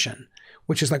administration,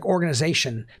 which is like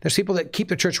organization. There's people that keep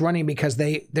the church running because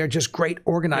they're just great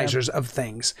organizers of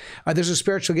things. There's a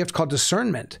spiritual gift called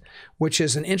discernment, which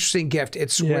is an interesting gift.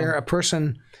 It's where a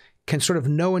person can sort of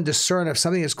know and discern if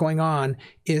something that's going on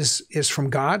is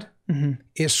from God,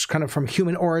 is kind of from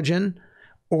human origin,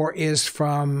 or is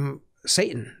from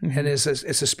Satan, and it's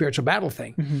a spiritual battle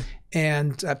thing.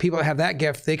 And people that have that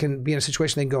gift, they can be in a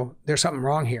situation, they can go, there's something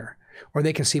wrong here. Or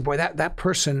they can see, boy, that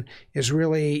person is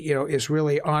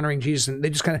really honoring Jesus. And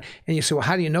they just kind of, and you say, well,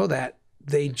 how do you know that?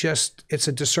 It's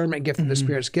a discernment gift that the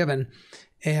Spirit's given.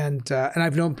 And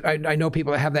I know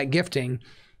people that have that gifting.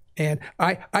 And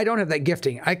I don't have that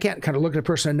gifting. I can't kind of look at a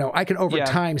person and know. I can over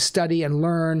time study and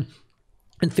learn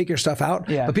and figure stuff out.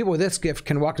 But people with this gift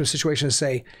can walk into a situation and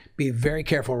say, be very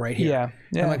careful right here.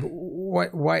 I'm like,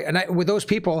 what, why? And with the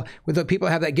people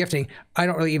that have that gifting, I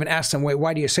don't really even ask them,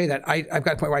 why do you say that? I've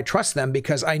got a point where I trust them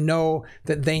because I know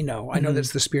that they know. I know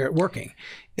that's the Spirit working.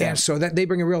 And so that they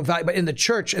bring a real value. But in the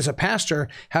church, as a pastor,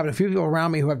 having a few people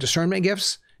around me who have discernment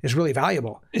gifts is really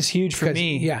valuable. It's huge for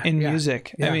me in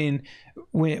music. I mean,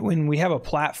 when we have a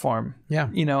platform,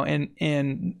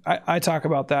 and I talk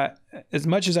about that as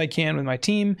much as I can with my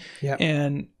team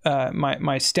and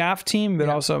my staff team, but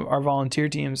also our volunteer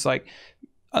teams. Like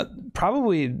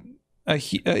probably a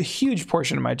huge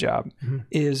portion of my job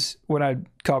is what I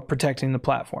call protecting the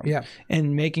platform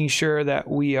and making sure that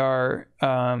we are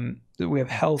that we have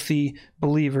healthy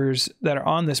believers that are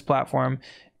on this platform,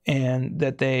 and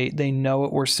that they know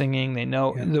what we're singing, they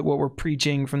know that what we're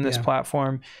preaching from this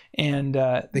platform, and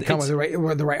they come with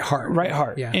the right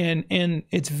heart, and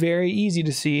it's very easy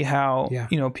to see how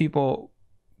people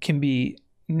can be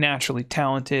naturally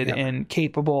talented and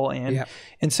capable, and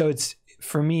so it's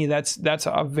for me, that's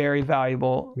a very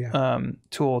valuable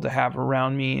tool to have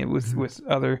around me with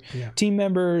other team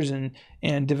members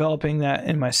and developing that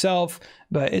in myself.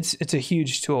 But it's a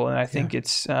huge tool, and I think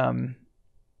it's a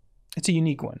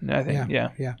unique one. I think,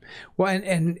 yeah. Well,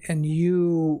 and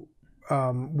you.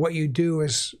 What you do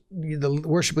is the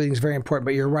worship leading is very important,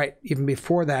 but you're right. Even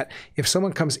before that, if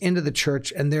someone comes into the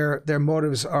church and their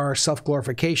motives are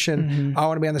self-glorification, I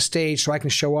want to be on the stage so I can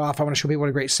show off. I want to show people what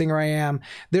a great singer I am.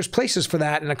 There's places for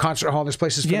that in a concert hall. There's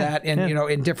places for that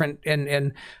in different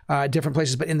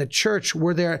places. But in the church,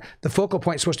 the focal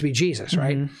point is supposed to be Jesus,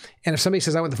 right? And if somebody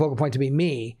says, I want the focal point to be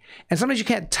me, and sometimes you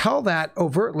can't tell that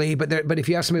overtly, but if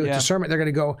you have somebody with discernment, they're going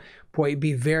to go, boy,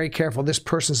 be very careful. This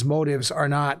person's motives are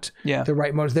not the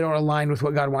right motives. They don't align with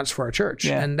what God wants for our church.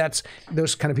 And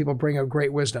those kind of people bring a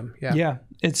great wisdom. Yeah.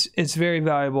 It's very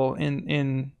valuable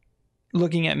in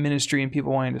looking at ministry and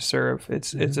people wanting to serve.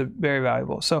 It's a very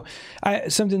valuable. So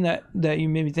something that you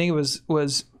made me think of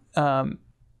was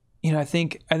I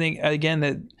think again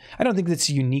that I don't think that's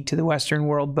unique to the Western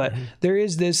world, but there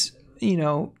is this,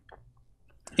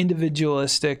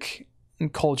 individualistic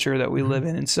culture that we live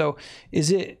in. And so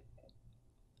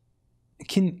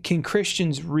Can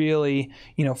Christians really,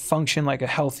 function like a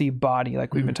healthy body,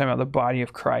 like we've been talking about the body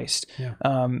of Christ,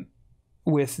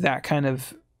 with that kind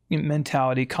of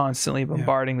mentality constantly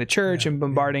bombarding the church and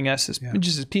bombarding us as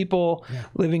just as people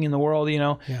living in the world,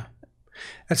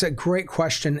 That's a great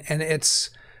question, and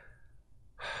it's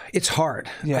hard.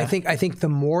 I think the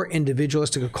more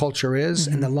individualistic a culture is,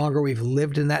 and the longer we've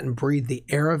lived in that and breathed the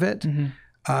air of it,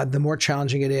 the more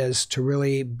challenging it is to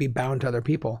really be bound to other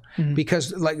people.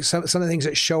 Because like some of the things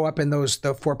that show up in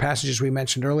the 4 passages we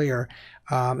mentioned earlier,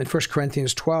 in 1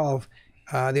 Corinthians 12,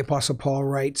 the Apostle Paul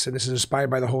writes, and this is inspired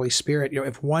by the Holy Spirit,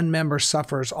 if one member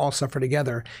suffers, all suffer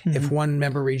together. If one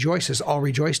member rejoices, all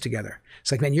rejoice together.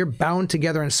 It's like, man, you're bound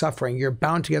together in suffering. You're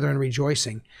bound together in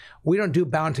rejoicing. We don't do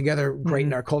bound together great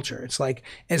in our culture. It's like,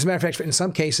 as a matter of fact, in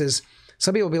some cases,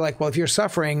 some people will be like, well, if you're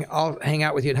suffering, I'll hang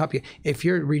out with you and help you. If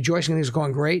you're rejoicing and things are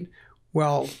going great,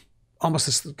 well, almost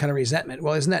this kind of resentment.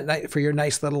 Well, isn't that nice for your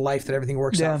nice little life that everything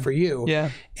works out for you?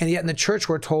 And yet in the church,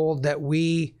 we're told that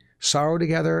we sorrow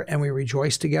together and we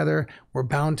rejoice together. We're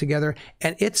bound together.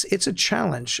 And it's a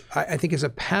challenge, I think, as a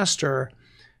pastor,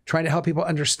 trying to help people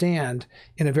understand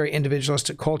in a very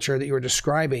individualistic culture that you were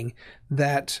describing,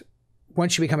 that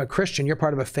once you become a Christian, you're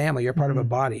part of a family, you're part of a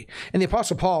body. And the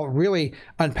Apostle Paul really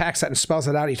unpacks that and spells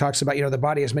it out. He talks about, the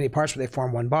body has many parts, but they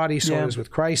form one body, so it is with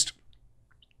Christ.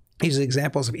 These are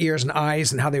examples of ears and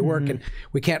eyes and how they work. And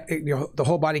we can't, the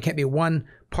whole body can't be one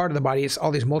part of the body. It's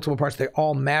all these multiple parts. They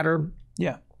all matter.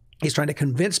 He's trying to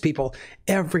convince people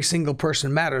every single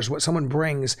person matters. What someone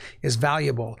brings is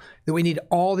valuable. That we need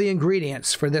all the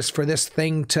ingredients for this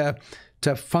thing to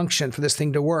function, for this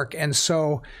thing to work. And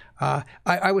so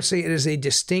I would say it is a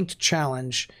distinct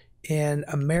challenge in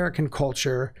American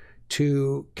culture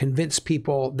to convince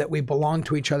people that we belong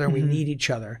to each other and we need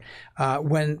each other.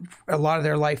 When a lot of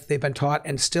their life they've been taught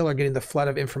and still are getting the flood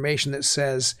of information that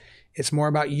says it's more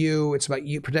about you, it's about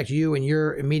you, protect you and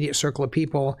your immediate circle of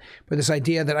people. But this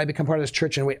idea that I become part of this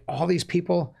church and wait, all these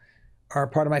people are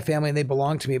part of my family and they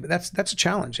belong to me. But that's a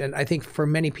challenge. And I think for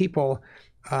many people,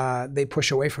 they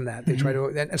push away from that. They try to,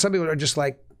 and some people are just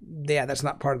like, that's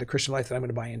not part of the Christian life that I'm going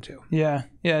to buy into. Yeah,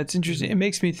 it's interesting. It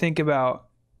makes me think about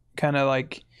kind of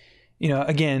like,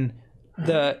 again,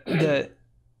 the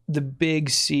big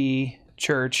C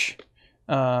church,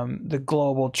 the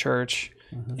global church,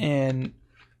 and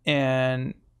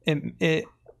I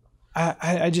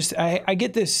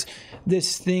get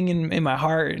this thing in my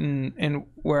heart and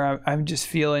where I'm just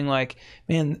feeling like,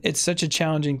 man, it's such a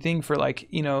challenging thing for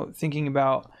thinking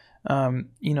about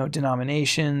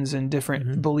denominations and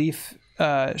different belief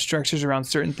structures around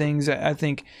certain things. I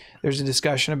think there's a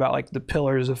discussion about like the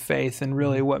pillars of faith and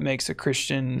really what makes a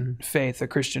Christian faith a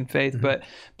Christian faith,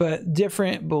 but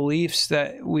different beliefs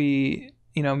that we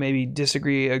maybe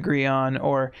agree on,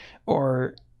 or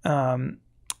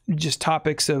just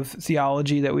topics of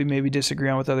theology that we maybe disagree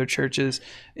on with other churches.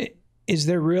 Is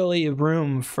there really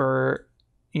room for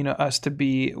us to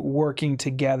be working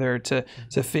together to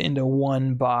fit into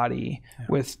one body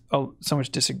with so much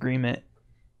disagreement?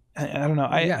 I don't know.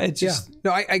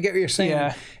 No, I get what you're saying.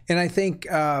 Yeah. And I think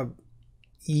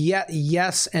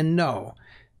yes and no.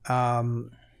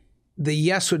 The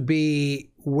yes would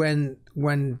be when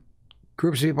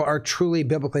groups of people are truly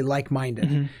biblically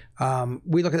like-minded.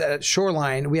 We look at that at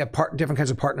Shoreline. We have different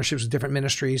kinds of partnerships with different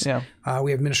ministries.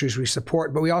 We have ministries we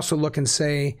support, but we also look and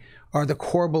say, are the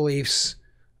core beliefs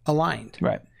aligned?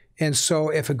 Right. And so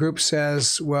if a group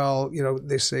says, well,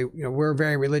 they say, we're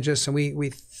very religious and we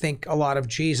think a lot of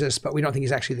Jesus, but we don't think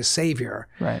he's actually the Savior.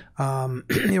 Right.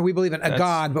 We believe in a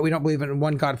God, but we don't believe in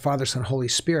one God, Father, Son, Holy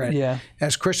Spirit. Yeah.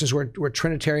 As Christians, we're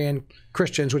Trinitarian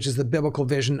Christians, which is the biblical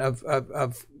vision of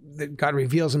that God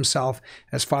reveals himself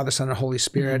as Father, Son, and Holy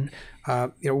Spirit.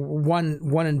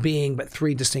 One in being, but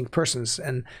three distinct persons.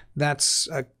 And that's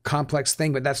a complex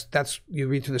thing, but that's you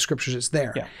read through the scriptures, it's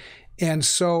there. Yeah. And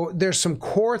so there's some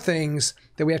core things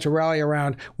that we have to rally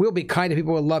around. We'll be kind to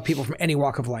people. We'll love people from any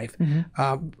walk of life.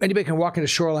 Anybody can walk into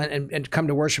Shoreline and come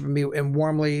to worship and be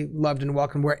warmly loved and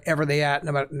welcomed wherever they at,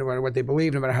 no matter what they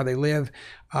believe, no matter how they live.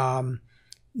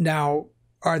 Now,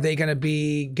 are they going to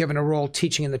be given a role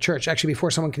teaching in the church? Actually,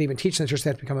 before someone can even teach in the church, they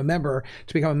have to become a member.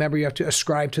 To become a member, you have to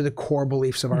ascribe to the core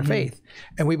beliefs of our faith.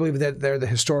 And we believe that they're the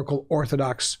historical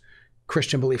Orthodox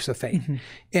Christian beliefs of faith.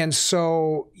 And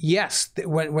so, yes,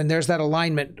 when there's that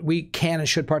alignment, we can and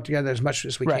should part together as much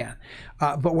as we can.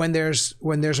 But when there's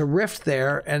a rift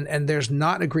there and there's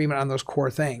not agreement on those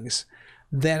core things,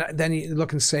 then you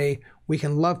look and say, we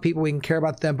can love people, we can care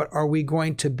about them, but are we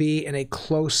going to be in a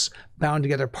close, bound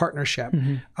together partnership?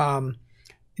 Now,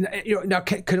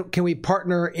 can we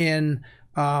partner in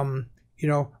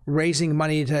raising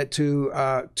money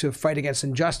to fight against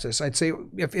injustice? I'd say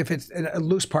if it's a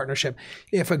loose partnership,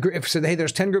 if said, hey,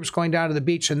 there's 10 groups going down to the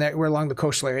beach and we're along the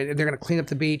coastal area, they're going to clean up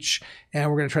the beach and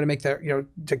we're going to try to make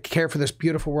to care for this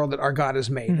beautiful world that our God has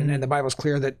made. And the Bible's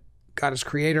clear that God is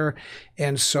creator,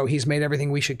 and so he's made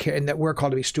everything we should care, and that we're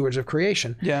called to be stewards of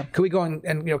creation. Yeah. Can we go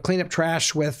and clean up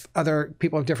trash with other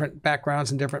people of different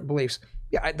backgrounds and different beliefs?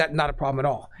 Yeah, that's not a problem at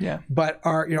all. Yeah. But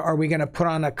are we going to put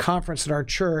on a conference at our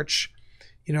church,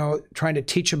 trying to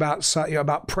teach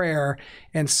about prayer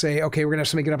and say, okay, we're going to have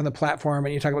somebody get up on the platform,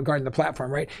 and you talk about guarding the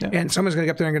platform, right? Yeah. And someone's going to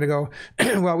get up there and going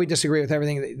to go, well, we disagree with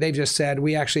everything that they've just said.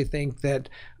 We actually think that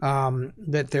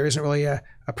that there isn't really a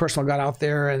personal God out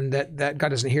there, and that God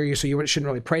doesn't hear you, so you shouldn't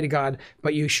really pray to God,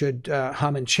 but you should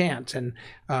hum and chant. And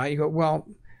you go, well,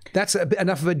 that's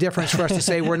enough of a difference for us to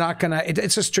say we're not going to,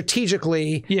 it's just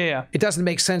strategically, it doesn't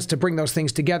make sense to bring those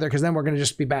things together, because then we're going to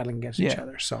just be battling against each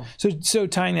other. So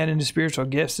tying that into spiritual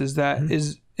gifts, is that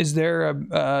is there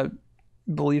a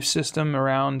belief system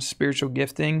around spiritual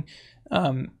gifting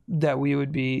that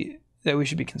we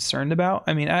should be concerned about?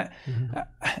 I mean,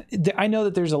 I know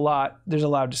that there's a lot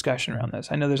of discussion around this.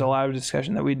 I know there's a lot of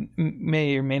discussion that we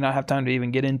may or may not have time to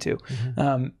even get into.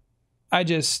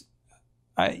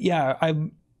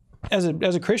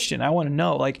 As a Christian, I want to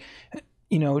know,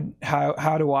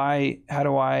 how do I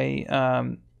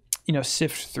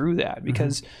sift through that?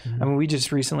 Because I mean, we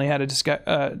just recently had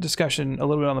a discussion a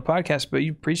little bit on the podcast, but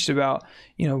you preached about,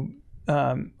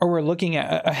 or we're looking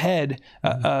at ahead,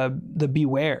 the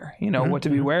beware, what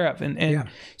to beware of. And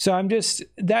so I'm just,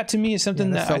 that to me is something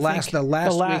that the last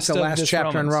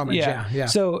chapter in Romans. Yeah.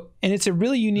 So, and it's a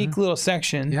really unique little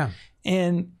section. Yeah.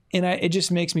 And it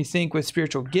just makes me think with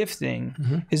spiritual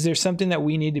gifting, is there something that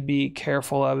we need to be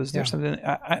careful of? Is there something?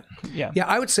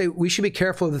 I would say we should be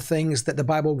careful of the things that the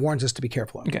Bible warns us to be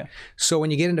careful of. Okay. So when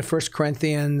you get into 1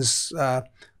 Corinthians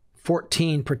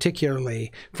 14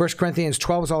 particularly, 1 Corinthians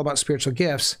 12 is all about spiritual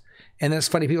gifts. And it's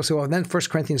funny, people say, well, then 1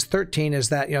 Corinthians 13 is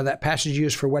that, that passage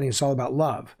used for weddings, it's all about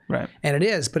love. Right. And it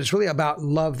is, but it's really about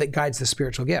love that guides the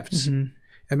spiritual gifts.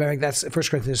 And remember, that's 1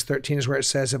 Corinthians 13 is where it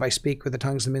says, if I speak with the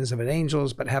tongues and means of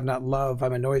angels, but have not love,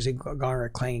 I'm a noisy gong or a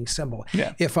clanging cymbal.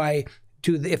 Yeah. If I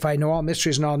know all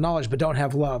mysteries and all knowledge, but don't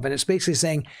have love. And it's basically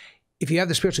saying, if you have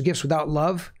the spiritual gifts without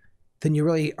love, then you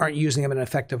really aren't using them in an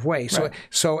effective way. So,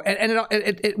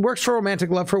 it works for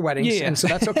romantic love for weddings, and so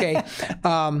that's okay.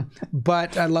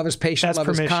 But love is patient, that's love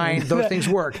permission. Is kind. Those things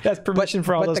work. That's permission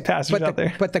for all those pastors out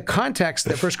there. But the context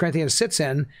that 1 Corinthians sits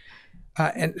in,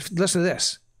 and listen to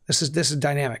this. This is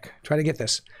dynamic. Try to get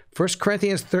this. 1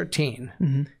 Corinthians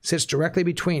 13 sits directly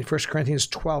between 1 Corinthians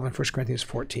 12 and 1 Corinthians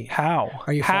 14. How?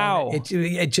 Are you following?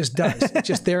 It just does. It's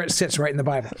just there. It sits right in the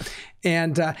Bible.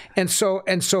 And so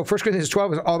 1 Corinthians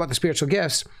 12 is all about the spiritual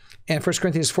gifts, and 1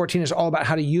 Corinthians 14 is all about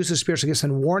how to use the spiritual gifts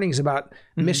and warnings about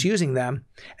misusing them.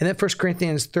 And then 1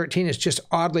 Corinthians 13 is just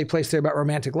oddly placed there about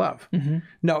romantic love.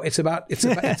 No, it's about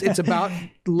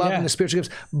love and the spiritual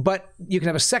gifts. But you can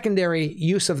have a secondary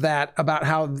use of that about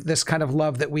how this kind of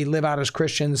love that we live out as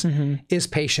Christians is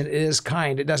patient, it is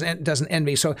kind, it doesn't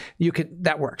envy. So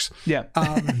that works. Yeah.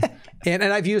 And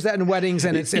I've used that in weddings,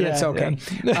 and it's okay.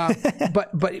 Yeah.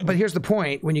 But here's the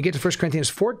point: when you get to 1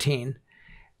 Corinthians 14.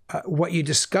 What you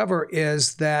discover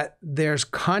is that there's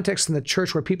context in the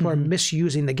church where people are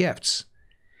misusing the gifts.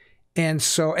 And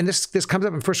this comes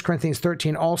up in 1 Corinthians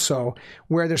 13 also,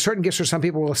 where there's certain gifts where some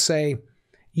people will say,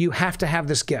 you have to have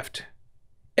this gift.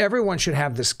 everyone should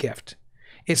have this gift.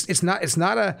 It's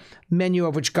not a menu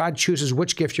of which God chooses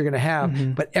which gift you're going to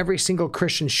have, but every single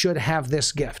Christian should have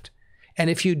this gift. And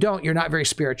if you don't, you're not very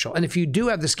spiritual. And if you do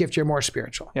have this gift, you're more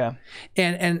spiritual. Yeah.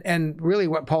 And really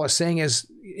what Paul is saying is,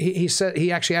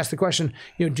 he actually asked the question,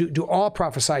 do all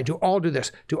prophesy? Do all do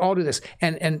this? Do all do this?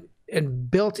 And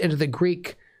built into the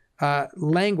Greek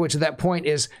language at that point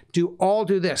is, do all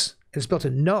do this? It's built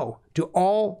in no. Do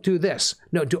all do this?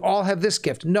 No. Do all have this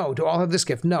gift? No. Do all have this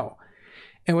gift? No.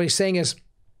 And what he's saying is,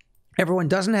 everyone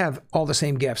doesn't have all the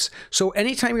same gifts. So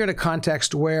anytime you're in a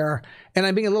context where, and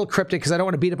I'm being a little cryptic because I don't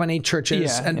want to beat up on any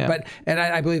churches, but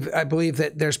I believe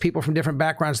that there's people from different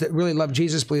backgrounds that really love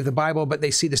Jesus, believe the Bible, but they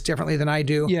see this differently than I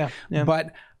do. Yeah.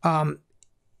 But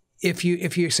if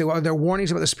you say, well, there are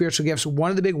warnings about the spiritual gifts, one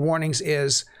of the big warnings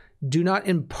is, do not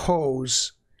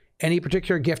impose any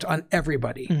particular gift on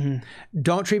everybody.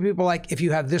 Don't treat people like, if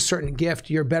you have this certain gift,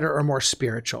 you're better or more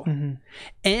spiritual.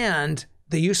 And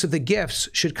the use of the gifts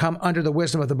should come under the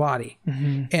wisdom of the body.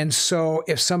 And so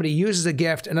if somebody uses a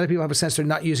gift and other people have a sense they're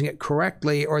not using it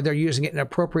correctly or they're using it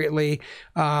inappropriately,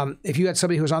 if you had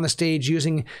somebody who was on the stage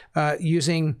using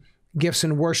gifts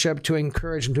in worship to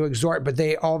encourage and to exhort, but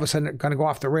they all of a sudden are going to go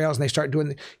off the rails and they start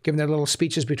giving their little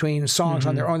speeches between songs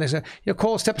on their own. They say,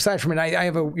 Cole, step aside from it. I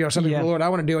have something for the Lord I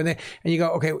want to do. And you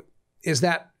go, okay, is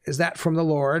that from the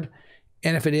Lord?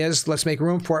 And if it is, let's make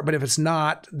room for it. But if it's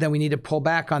not, then we need to pull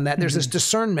back on that. There's this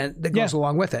discernment that goes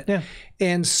along with it. Yeah.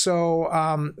 And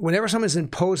so whenever someone's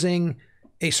imposing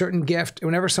a certain gift,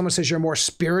 whenever someone says you're more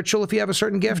spiritual if you have a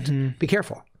certain gift, be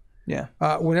careful. Yeah.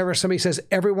 Whenever somebody says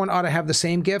everyone ought to have the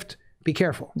same gift, be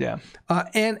careful. Yeah.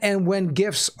 And when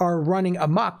gifts are running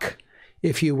amok,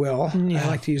 if you will, I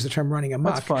like to use the term running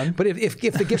amok. That's fun. But if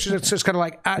the gifts are just kind of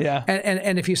like,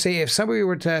 and if you say, if somebody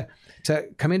were to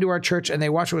come into our church and they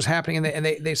watch what was happening and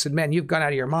they said, man, you've gone out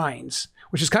of your minds,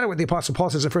 which is kind of what the Apostle Paul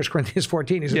says in 1 Corinthians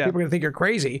 14. He says, people are going to think you're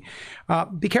crazy.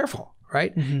 Be careful,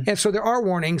 right? And so there are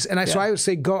warnings. And so I would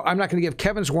say, I'm not going to give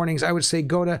Kevin's warnings. I would say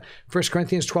go to 1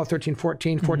 Corinthians 12, 13,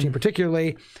 14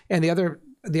 particularly, and the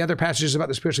other passages about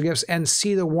the spiritual gifts, and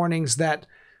see the warnings that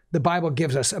the Bible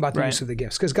gives us about the use of the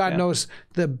gifts, because God knows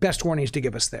the best warnings to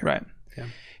give us there. Right.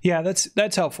 Yeah,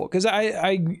 that's helpful, because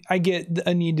I get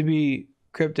a need to be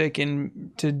cryptic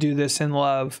and to do this in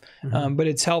love, but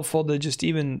it's helpful to just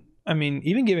even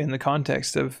giving the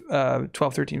context of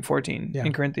 12, 13, 14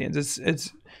 in Corinthians. It's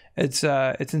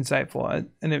insightful,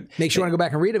 and it makes you want to go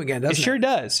back and read them again, doesn't it? It sure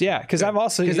does, yeah. Because I've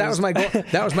also that was my goal.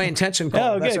 That was my intention.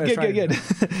 Oh, good.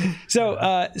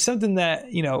 So something that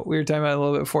we were talking about a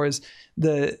little bit before is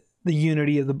the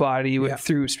unity of the body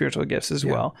through spiritual gifts as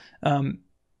well.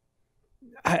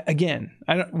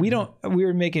 We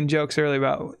were making jokes earlier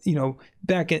about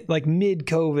back at like mid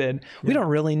COVID, we don't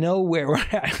really know where we're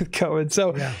at with COVID.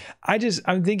 So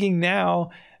I'm thinking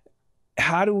now,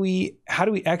 how do we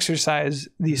exercise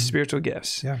these spiritual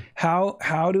gifts?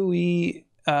 How do we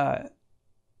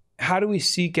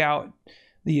seek out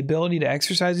the ability to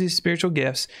exercise these spiritual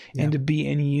gifts and to be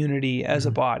in unity as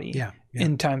a body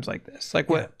in times like this? Like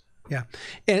what? Yeah,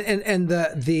 and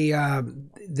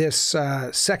this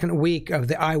second week of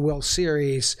the I Will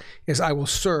series is I Will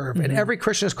Serve, and every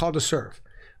Christian is called to serve.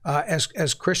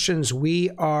 As Christians, we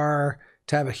are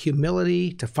to have a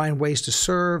humility, to find ways to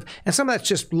serve, and some of that's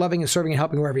just loving and serving and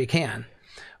helping wherever you can.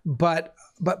 But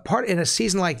part in a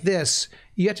season like this,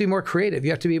 you have to be more creative. You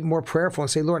have to be more prayerful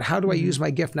and say, Lord, how do I use my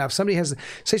gift now? If somebody has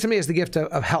the gift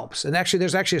of helps, and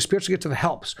there's actually a spiritual gift of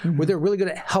helps where they're really good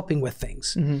at helping with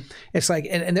things. It's like,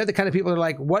 and they're the kind of people that are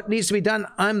like, what needs to be done?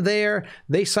 I'm there.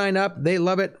 They sign up. They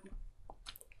love it.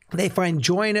 They find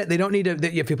joy in it. They don't need to.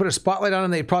 If you put a spotlight on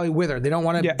them, they probably wither. They don't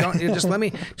want to.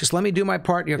 Just let me do my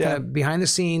part. Kind of behind the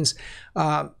scenes.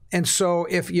 And so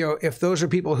if those are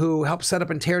people who help set up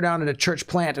and tear down at a church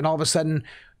plant, and all of a sudden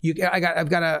I've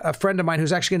got a friend of mine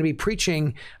who's actually going to be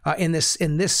preaching in this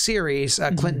series,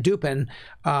 Clint Dupin.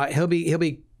 He'll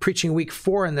be preaching week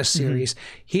 4 in this series.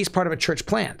 He's part of a church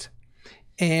plant,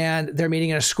 and they're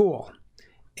meeting in a school.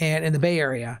 And in the Bay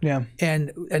Area,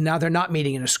 and now they're not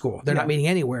meeting in a school. They're not meeting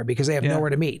anywhere because they have nowhere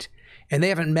to meet, and they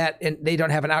haven't met, and they don't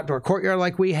have an outdoor courtyard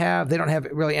like we have. They don't have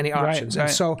really any options, and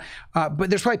so, but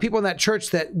there's probably people in that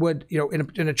church that would,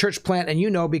 in a church plant,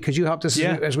 and because you helped us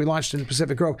as we launched in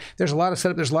Pacific Grove. There's a lot of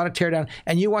setup, there's a lot of tear down,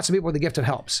 and you want some people with the gift of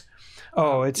helps.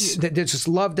 Oh, they just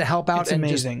love to help out. It's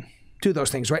amazing. Do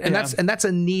those things, right? And that's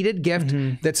a needed gift.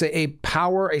 That's a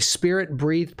power, a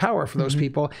spirit-breathed power for those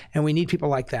people, and we need people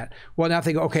like that. Well, now if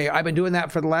they go, okay, I've been doing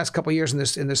that for the last couple of years in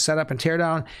this setup and tear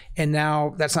down, and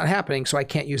now that's not happening, so I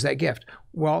can't use that gift.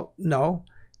 Well, no.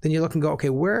 Then you look and go, okay,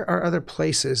 where are other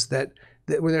places that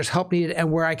where there's help needed,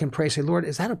 and where I can pray, say, Lord,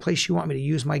 is that a place you want me to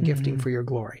use my gifting for your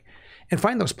glory? And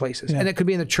find those places. And it could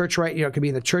be in the church, right? It could be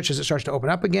in the church as it starts to open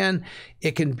up again.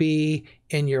 It can be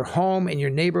in your home, in your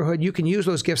neighborhood. You can use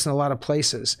those gifts in a lot of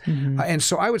places. And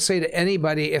so I would say to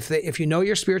anybody, if you know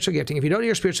your spiritual gifting, if you don't know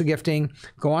your spiritual gifting,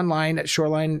 go online at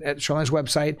Shoreline's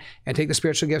website and take the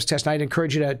spiritual gifts test. And I'd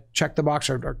encourage you to check the box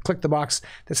or click the box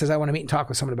that says, I want to meet and talk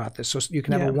with someone about this. So you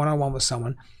can have a one-on-one with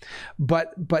someone.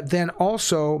 But then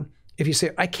also, if you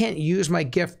say, I can't use my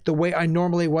gift the way I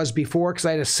normally was before because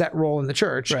I had a set role in the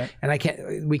church,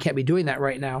 and we can't be doing that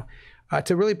right now,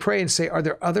 to really pray and say, are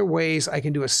there other ways I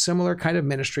can do a similar kind of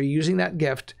ministry using that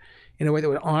gift in a way that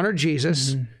would honor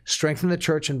Jesus, strengthen the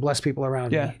church, and bless people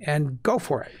around me? And go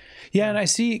for it. Yeah, and I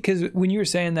see, because when you were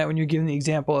saying that, when you're giving the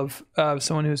example of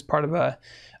someone who's part of a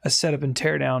setup and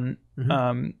tear down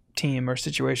team or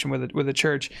situation with a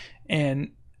church,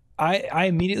 and I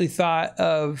immediately thought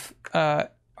of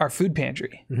our food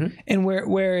pantry, and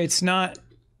where it's not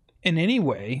in any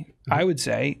way, I would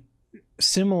say,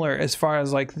 similar as far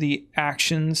as like the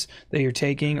actions that you're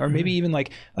taking, or maybe even like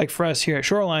for us here at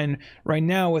Shoreline right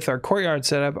now with our courtyard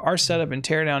setup, our setup and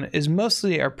teardown is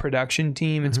mostly our production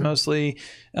team. It's mostly,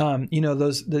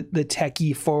 those the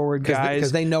techie forward guys,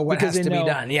 because they know what has to be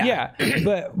done. Yeah.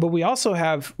 But we also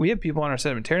have people on our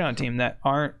setup and teardown team that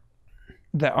aren't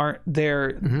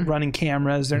there running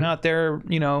cameras. They're not there,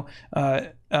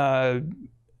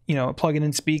 plugging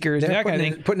in speakers, that kind of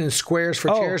thing. Putting in squares for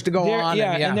chairs to go on.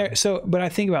 But I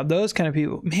think about those kind of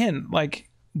people, man, like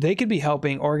they could be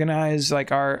helping organize like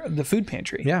the food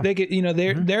pantry. Yeah. They could,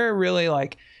 they're really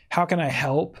like, how can I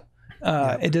help?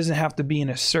 It doesn't have to be in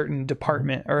a certain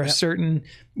department or a certain,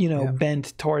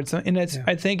 bent towards them. And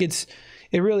I think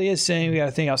it really is saying we got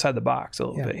to think outside the box a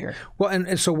little bit here. Well,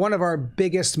 and so one of our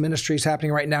biggest ministries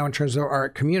happening right now in terms of our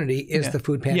community is the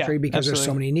food pantry, because there's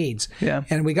so many needs. Yeah.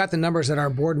 And we got the numbers at our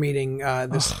board meeting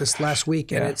this last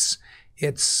week, and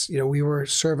it's we were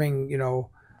serving 300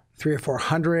 or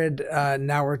 400.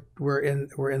 Now we're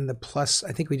in the plus.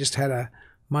 I think we just had a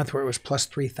month where it was plus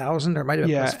 3,000, or it might have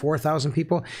been plus 4,000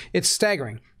 people. It's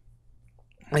staggering.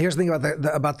 Now, here's the thing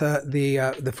about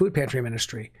the food pantry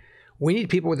ministry. We need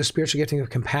people with the spiritual gifting of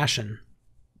compassion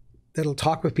that'll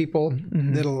talk with people,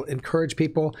 that'll encourage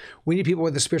people. We need people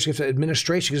with the spiritual gift of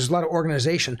administration, because there's a lot of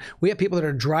organization. We have people that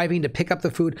are driving to pick up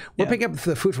the food. We're picking up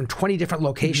the food from 20 different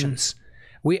locations.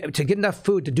 To get enough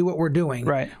food to do what we're doing.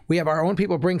 Right. We have our own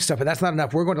people bring stuff, but that's not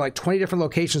enough. We're going to like 20 different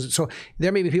locations. So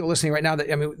there may be people listening right now that,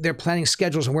 they're planning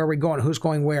schedules and where we're going, who's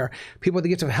going where. People with the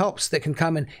gift of helps that can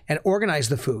come and organize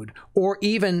the food. Or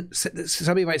even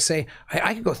somebody might say,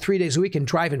 I could go 3 days a week and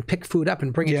drive and pick food up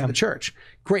and bring it to the church.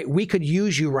 Great. We could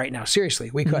use you right now.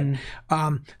 Seriously, we could.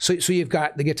 So you've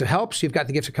got the gift of helps. You've got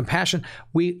the gift of compassion.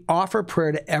 We offer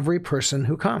prayer to every person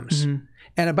who comes.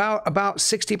 And about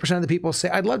 60% of the people say,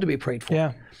 I'd love to be prayed for.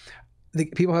 Yeah. The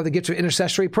people have the gift of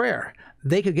intercessory prayer.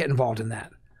 They could get involved in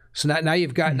that. So now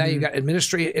you've got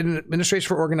administration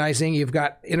for organizing. You've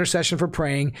got intercession for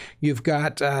praying. You've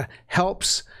got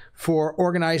helps for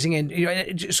organizing,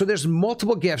 and so there's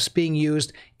multiple gifts being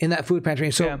used in that food pantry.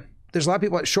 And so there's a lot of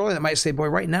people at Shoreline that might say, "Boy,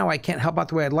 right now I can't help out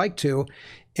the way I'd like to,"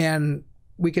 and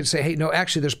we could say, "Hey, no,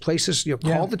 actually, there's places.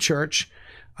 Call the church."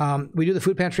 We do the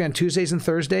food pantry on Tuesdays and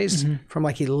Thursdays from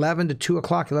like 11 to 2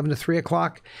 o'clock, 11 to 3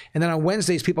 o'clock. And then on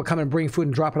Wednesdays, people come and bring food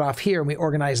and drop it off here, and we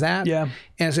organize that. Yeah.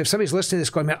 And so if somebody's listening to this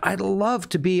going, man, I'd love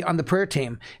to be on the prayer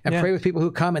team and pray with people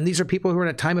who come. And these are people who are in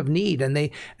a time of need. And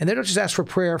they don't just ask for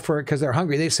prayer because they're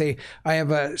hungry. They say, I have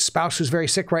a spouse who's very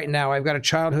sick right now. I've got a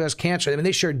child who has cancer.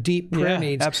 They share deep prayer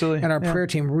needs. Absolutely. And our prayer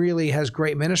team really has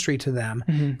great ministry to them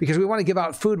because we want to give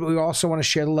out food, but we also want to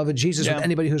share the love of Jesus with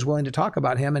anybody who's willing to talk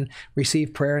about him and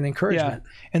receive prayer and encouragement. Yeah.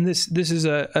 And this is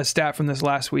a stat from this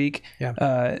last week.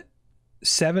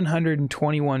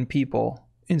 721 people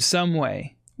in some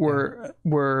way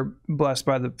were blessed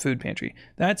by the food pantry.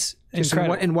 That's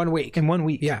incredible. In 1 week. In 1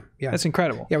 week. Yeah. That's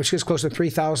incredible. Yeah, which gets close to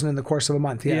 3,000 in the course of a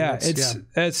month.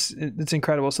 It's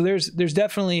incredible. So there's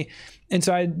definitely, and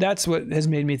so that's what has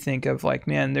made me think of like,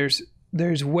 man, there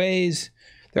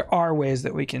are ways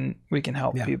that we can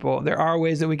help people. There are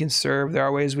ways that we can serve. There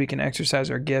are ways we can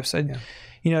exercise our gifts.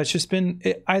 It's just been,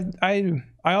 I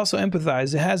also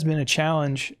empathize. It has been a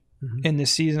challenge in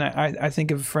this season. I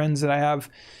think of friends that I have,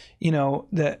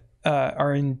 that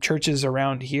are in churches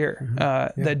around here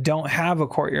that don't have a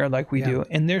courtyard like we do.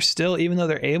 And they're still, even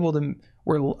though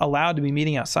we're allowed to be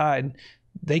meeting outside,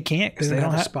 they can't because they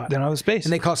don't have a spot. They don't have a space.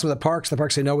 And they call some of the parks. The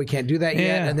parks say, no, we can't do that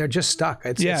yet. And they're just stuck.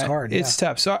 It's hard. It's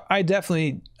tough. So I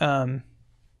definitely,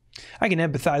 I can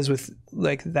empathize with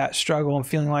like that struggle and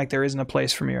feeling like there isn't a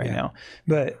place for me right now.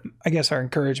 But I guess our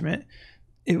encouragement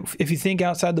if you think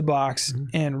outside the box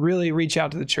and really reach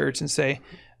out to the church and say,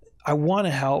 I want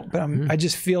to help, but I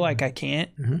just feel like I can't.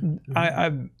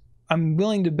 I'm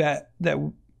willing to bet that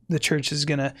the church is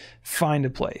going to find a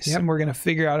place, and we're going to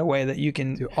figure out a way that you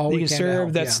can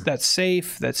serve. That's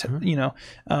safe. That's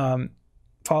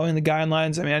following the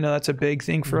guidelines. I mean, I know that's a big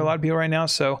thing for a lot of people right now.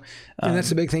 So, and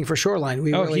that's a big thing for Shoreline.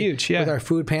 We huge. Yeah. With our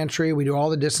food pantry, we do all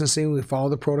the distancing. We follow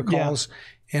the protocols,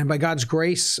 and by God's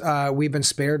grace, we've been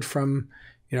spared from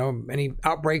any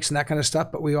outbreaks and that kind of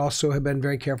stuff. But we also have been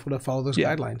very careful to follow those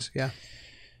guidelines. Yeah.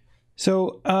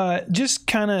 So, just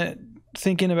kind of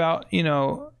thinking about,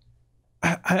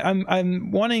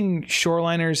 I'm wanting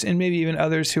Shoreliners and maybe even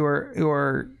others who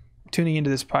are tuning into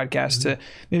this podcast to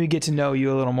maybe get to know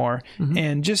you a little more.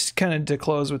 And just kind of to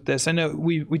close with this, I know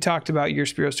we talked about your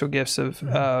spiritual gifts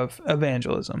of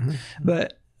evangelism,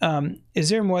 but is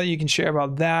there more that you can share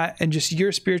about that and just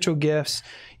your spiritual gifts,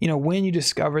 when you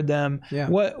discovered them,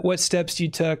 what steps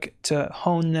you took to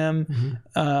hone them,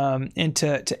 and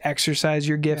to exercise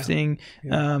your gifting?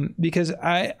 Because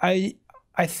I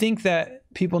think that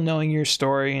people knowing your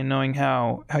story and knowing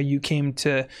how you came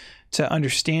to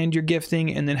understand your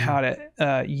gifting and then how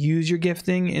to use your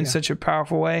gifting in such a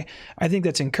powerful way, I think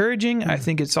that's encouraging. I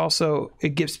think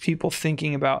it gets people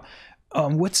thinking about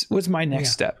what's my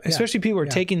next step, especially people who are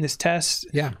taking this test,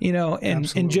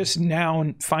 and just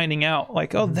now finding out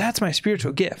like, oh, that's my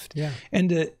spiritual gift, and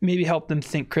to maybe help them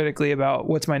think critically about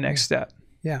what's my next step.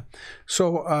 Yeah.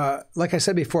 So, like I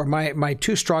said before, my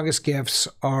two strongest gifts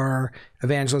are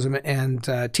evangelism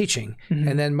and teaching.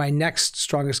 And then my next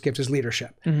strongest gift is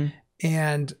leadership.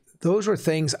 And those were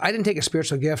things, I didn't take a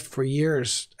spiritual gift for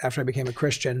years after I became a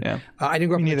Christian. I didn't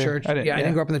grow up in the church. I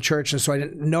didn't grow up in the church. And so I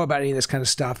didn't know about any of this kind of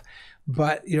stuff.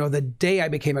 But, the day I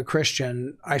became a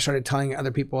Christian, I started telling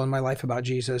other people in my life about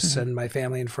Jesus and my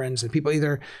family and friends, and people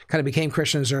either kind of became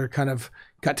Christians or kind of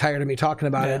got tired of me talking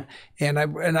about it. And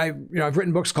I've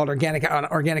written books called Organic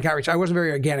Outreach. I wasn't very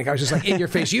organic. I was just like, in your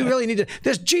face, you really need to,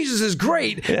 this Jesus is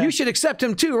great. You should accept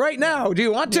him too right now. Do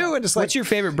you want to? And it's like, what's your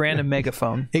favorite brand of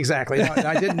megaphone? Exactly. No,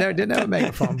 I didn't have a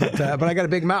megaphone, but I got a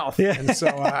big mouth. And so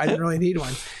I didn't really need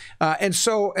one. And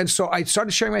so I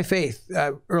started sharing my faith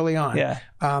early on.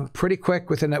 Pretty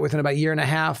quick, within about a year and a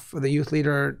half, the youth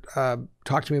leader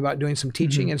talked to me about doing some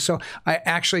teaching. And so I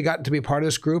actually got to be part of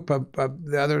this group.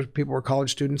 The other people were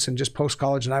college students and just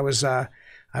post-college, and I was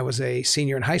a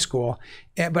senior in high school.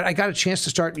 But I got a chance to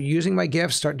start using my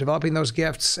gifts, start developing those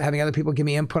gifts, having other people give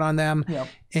me input on them,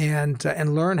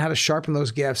 and learn how to sharpen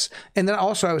those gifts. And then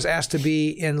also I was asked to be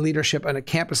in leadership, and a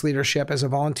campus leadership as a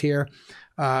volunteer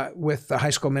with the high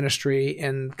school ministry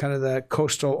in kind of the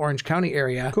coastal Orange County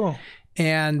area. Cool.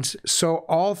 And so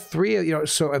all three,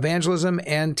 so evangelism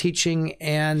and teaching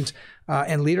and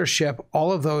leadership,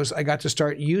 all of those I got to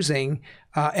start using.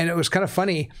 And it was kind of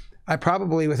funny. I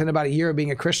probably, within about a year of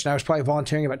being a Christian, I was probably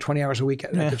volunteering about 20 hours a week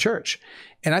at the church.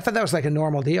 And I thought that was like a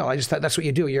normal deal. I just thought that's what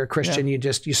you do. You're a Christian, you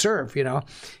serve,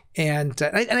 And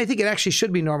I think it actually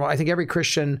should be normal. I think every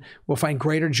Christian will find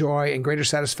greater joy and greater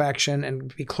satisfaction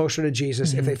and be closer to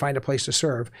Jesus if they find a place to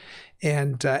serve.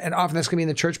 And often that's going to be in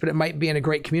the church, but it might be in a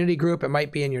great community group. It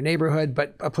might be in your neighborhood,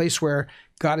 but a place where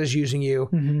God is using you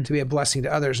to be a blessing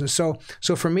to others. And so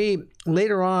for me,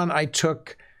 later on, I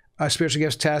took a spiritual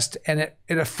gifts test, and it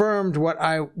affirmed what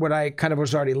I kind of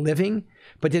was already living,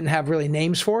 but didn't have really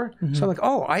names for. So I'm like,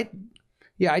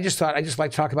 I just thought I just like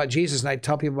to talk about Jesus, and I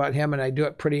tell people about him, and I do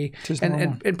it pretty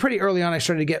and pretty early on. I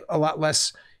started to get a lot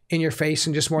less in your face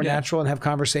and just more natural and have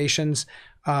conversations.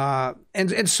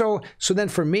 And so then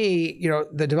for me,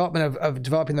 the development of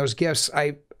developing those gifts,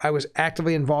 I was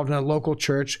actively involved in a local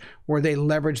church where they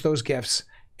leveraged those gifts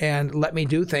and let me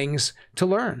do things to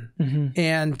learn.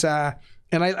 And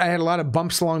I had a lot of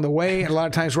bumps along the way, and a lot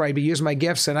of times where I'd be using my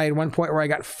gifts. And I had one point where I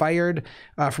got fired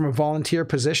from a volunteer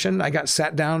position. I got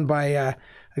sat down by a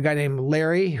guy named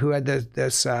Larry, who had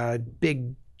this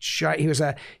big. He was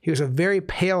a very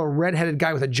pale redheaded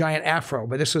guy with a giant afro,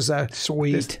 but this was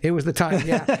sweet. It was the time,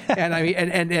 And I mean,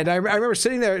 and I remember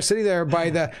sitting there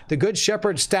by the Good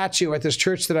Shepherd statue at this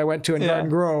church that I went to in Garden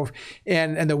Grove,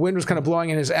 and the wind was kind of blowing,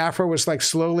 and his afro was like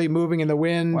slowly moving in the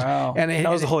wind. Wow, and that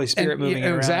was the Holy Spirit moving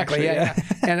around. Exactly,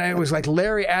 And it was like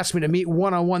Larry asked me to meet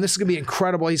one-on-one. This is gonna be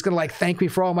incredible. He's gonna like thank me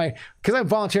for all my, because I'm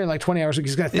volunteering like 20 hours a week.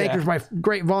 He's gonna thank me for my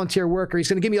great volunteer work, or he's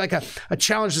gonna give me like a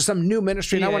challenge to some new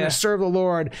ministry, and I want to serve the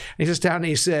Lord. And he sits down and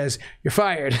he says, "You're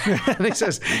fired."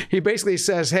 And he basically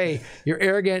says, "Hey, you're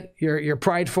arrogant, you're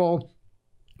prideful,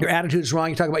 your attitude's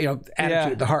wrong." You talk about,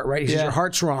 attitude, the heart, right? He says, "Your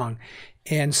heart's wrong."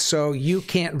 And so you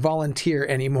can't volunteer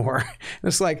anymore.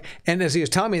 It's like, and as he was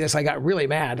telling me this, I got really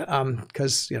mad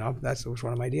because that was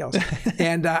one of my deals.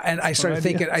 And I started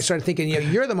thinking,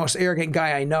 you're the most arrogant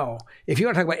guy I know. If you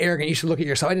want to talk about arrogant, you should look at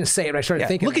yourself. I didn't say it, but I started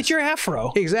thinking. Look at your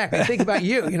afro. Exactly. Think about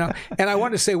you. And I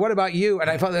wanted to say, what about you? And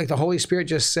I felt like the Holy Spirit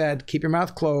just said, keep your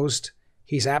mouth closed.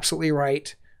 He's absolutely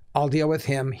right. I'll deal with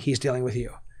him. He's dealing with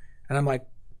you. And I'm like,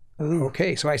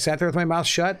 okay. So I sat there with my mouth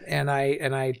shut, and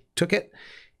I took it.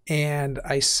 And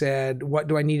I said, what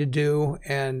do I need to do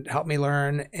and help me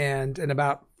learn? And in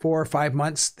about 4 or 5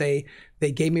 months, they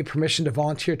gave me permission to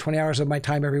volunteer 20 hours of my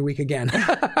time every week again.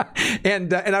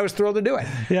 and I was thrilled to do it.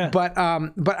 Yeah. But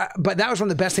that was one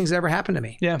of the best things that ever happened to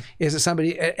me. Yeah. Is that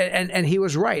somebody, and he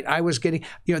was right. I was getting,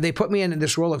 they put me in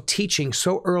this role of teaching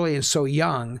so early and so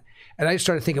young. And I just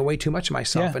started thinking way too much of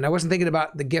myself. Yeah. And I wasn't thinking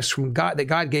about the gifts from God that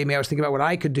God gave me. I was thinking about what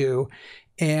I could do.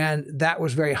 And that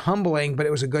was very humbling, but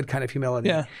it was a good kind of humility.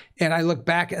 Yeah. And I look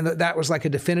back, and that was like a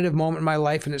definitive moment in my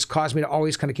life. And it's caused me to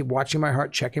always kind of keep watching my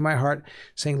heart, checking my heart,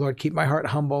 saying, Lord, keep my heart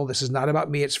humble. This is not about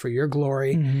me. It's for your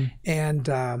glory.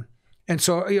 Mm-hmm. And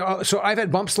so, so I've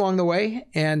had bumps along the way,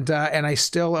 and I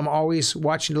still am always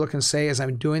watching to look and say, as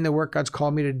I'm doing the work God's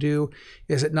called me to do,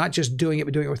 is it not just doing it,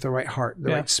 but doing it with the right heart,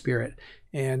 the right spirit.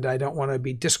 And I don't want to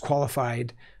be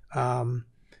disqualified.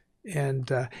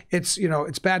 It's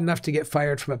it's bad enough to get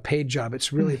fired from a paid job.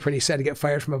 It's really pretty sad to get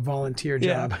fired from a volunteer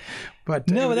job. But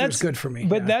that's good for me.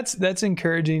 But that's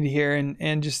encouraging to hear,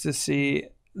 and just to see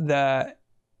that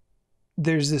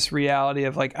there's this reality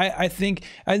of like I think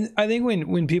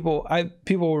when people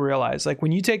will realize, like,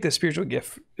 when you take the spiritual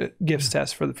gifts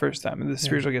test for the first time, the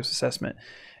spiritual gifts assessment,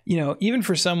 even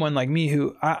for someone like me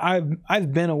who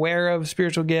I've been aware of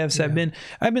spiritual gifts, I've been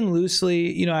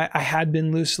loosely, I had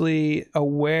been loosely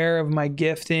aware of my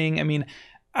gifting. I mean,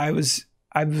 I was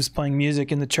playing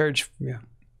music in the church. Yeah.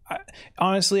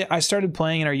 Honestly, I started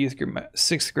playing in our youth group,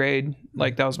 6th grade.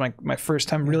 Like, that was my first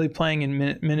time really playing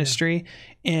in ministry.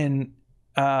 And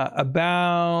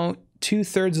about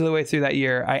 2/3 of the way through that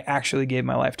year, I actually gave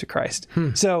my life to Christ.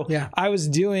 So I was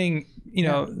doing,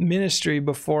 ministry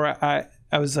before I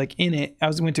was like in it.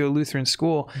 went to a Lutheran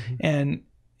school, and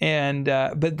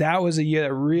but that was a year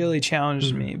that really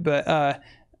challenged me. But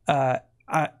I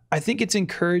think it's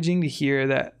encouraging to hear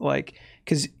that, like,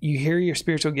 because you hear your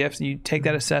spiritual gifts and you take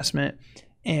that assessment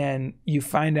and you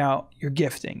find out your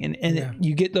gifting, and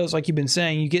you get those, like you've been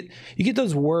saying, you get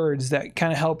those words that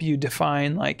kind of help you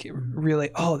define, like,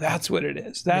 really, oh, that's what it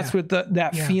is. That's what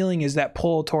that feeling is, that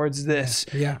pull towards this.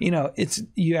 It's,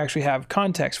 you actually have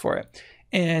context for it,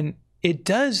 and it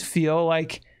does feel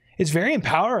like it's very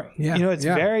empowering.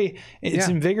 It's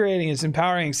invigorating. It's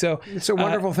empowering. So it's a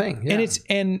wonderful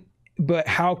thing. But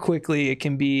how quickly it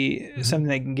can be something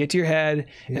that can get to your head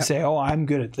and say, oh, I'm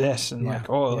good at this. And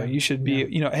you should be,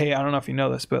 hey, I don't know if you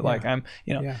know this, but like, I'm,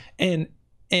 and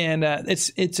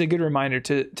it's a good reminder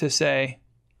to say,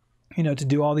 to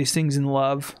do all these things in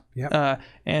love,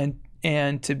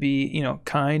 and to be,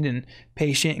 kind and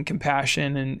patient and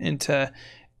compassion, and to,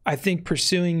 I think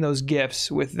pursuing those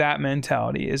gifts with that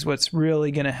mentality is what's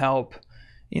really going to help,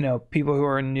 people who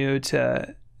are new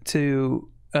to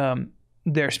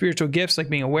their spiritual gifts, like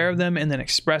being aware of them and then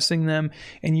expressing them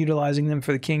and utilizing them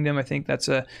for the kingdom. I think that's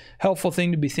a helpful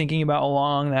thing to be thinking about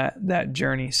along that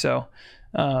journey. So,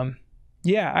 I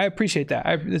appreciate that.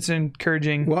 It's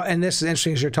encouraging. Well, and this is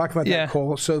interesting as you're talking about that,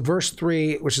 Cole. So verse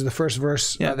 3, which is the first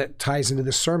verse that ties into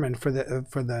the sermon for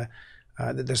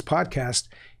this podcast,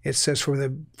 it says,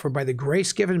 for by the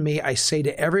grace given me, I say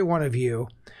to every one of you,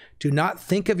 do not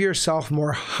think of yourself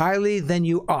more highly than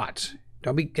you ought.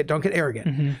 Don't get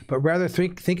arrogant, but rather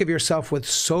think of yourself with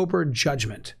sober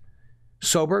judgment.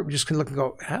 Sober, just can look and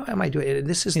go, how am I doing it? And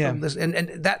this is and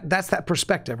that's that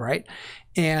perspective, right?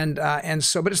 And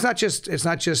so, but it's not just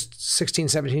 16,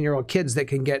 17-year-old kids that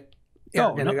can get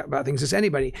arrogant about things. It's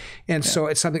anybody. And so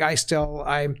it's something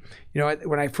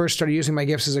when I first started using my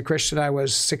gifts as a Christian, I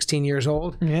was 16 years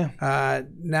old.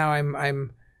 Now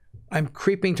I'm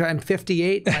creeping to, I'm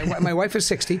 58. My wife is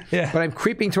 60, but I'm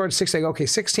creeping towards 60. I go, okay,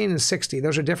 16 and 60,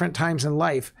 those are different times in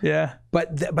life.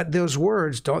 But those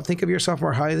words, don't think of yourself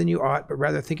more highly than you ought, but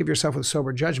rather think of yourself with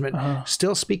sober judgment,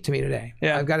 still speak to me today.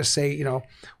 I've got to say,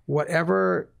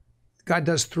 whatever God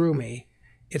does through me,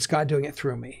 it's God doing it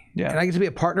through me. And I get to be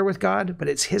a partner with God, but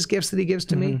it's his gifts that he gives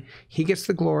to me. He gets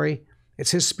the glory. It's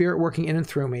his spirit working in and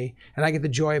through me, and I get the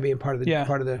joy of being part of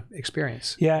the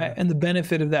experience. And the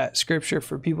benefit of that scripture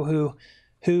for people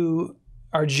who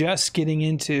are just getting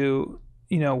into,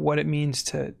 what it means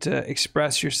to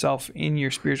express yourself in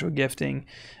your spiritual gifting.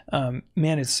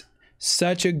 Man, it's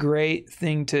such a great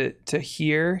thing to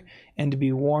hear and to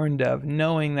be warned of,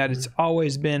 knowing that it's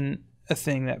always been a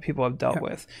thing that people have dealt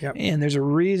with, and there's a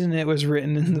reason it was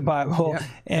written in the Bible,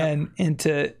 and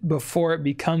to before it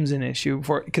becomes an issue,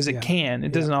 because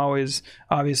it doesn't always,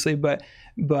 obviously, but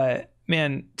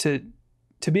man, to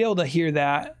be able to hear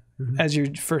that as your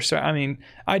first, I mean,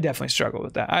 I definitely struggled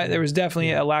with that. There was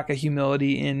definitely a lack of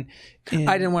humility in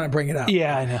I didn't want to bring it up.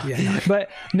 Yeah, I know. Yeah. but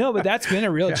that's been a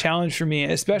real challenge for me,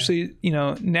 especially,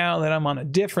 now that I'm on a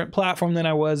different platform than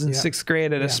I was in sixth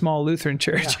grade at a small Lutheran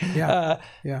church.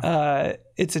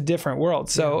 It's a different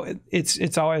world. So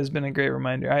it's always been a great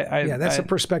reminder. That's a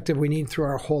perspective we need through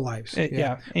our whole lives.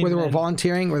 Whether we're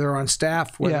volunteering, whether we're on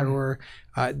staff, whether we're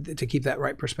to keep that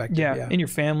right perspective. In your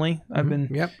family. I've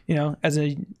been, as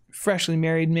a freshly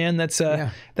married man, that's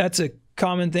a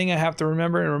common thing I have to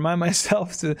remember and remind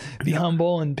myself to be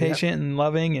humble and patient and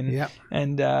loving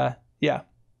and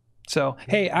So,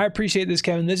 hey, I appreciate this,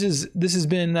 Kevin. This has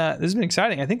been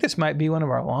exciting. I think this might be one of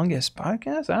our longest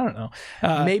podcasts. I don't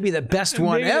know. Maybe the best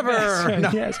one ever.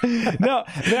 No. Yes. No,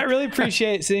 but I really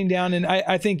appreciate sitting down. And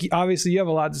I think obviously you have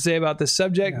a lot to say about this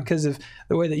subject because of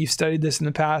the way that you've studied this in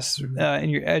the past in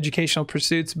your educational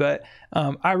pursuits. But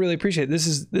I really appreciate it. This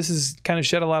is kind of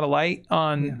shed a lot of light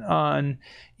on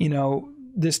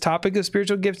this topic of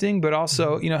spiritual gifting, but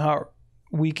also, how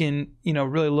we can,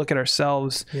 really look at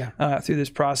ourselves through this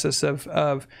process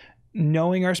of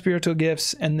knowing our spiritual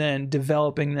gifts and then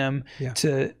developing them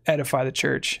to edify the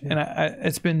church. And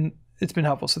it's been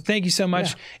helpful. So thank you so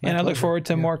much. And I look forward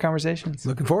to more conversations.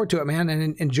 Looking forward to it, man.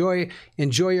 And enjoy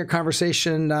your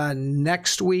conversation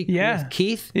next week with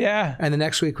Keith. Yeah. And the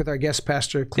next week with our guest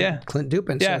pastor, Clint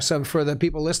Dupin. Yeah. So for the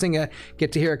people listening,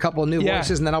 get to hear a couple of new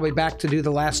voices, and then I'll be back to do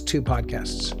the last 2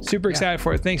 podcasts. Super excited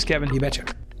for it. Thanks, Kevin. You betcha.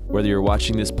 Whether you're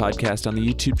watching this podcast on the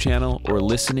YouTube channel or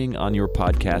listening on your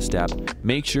podcast app,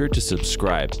 make sure to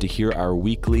subscribe to hear our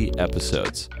weekly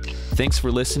episodes. Thanks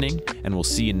for listening, and we'll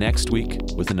see you next week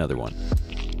with another one.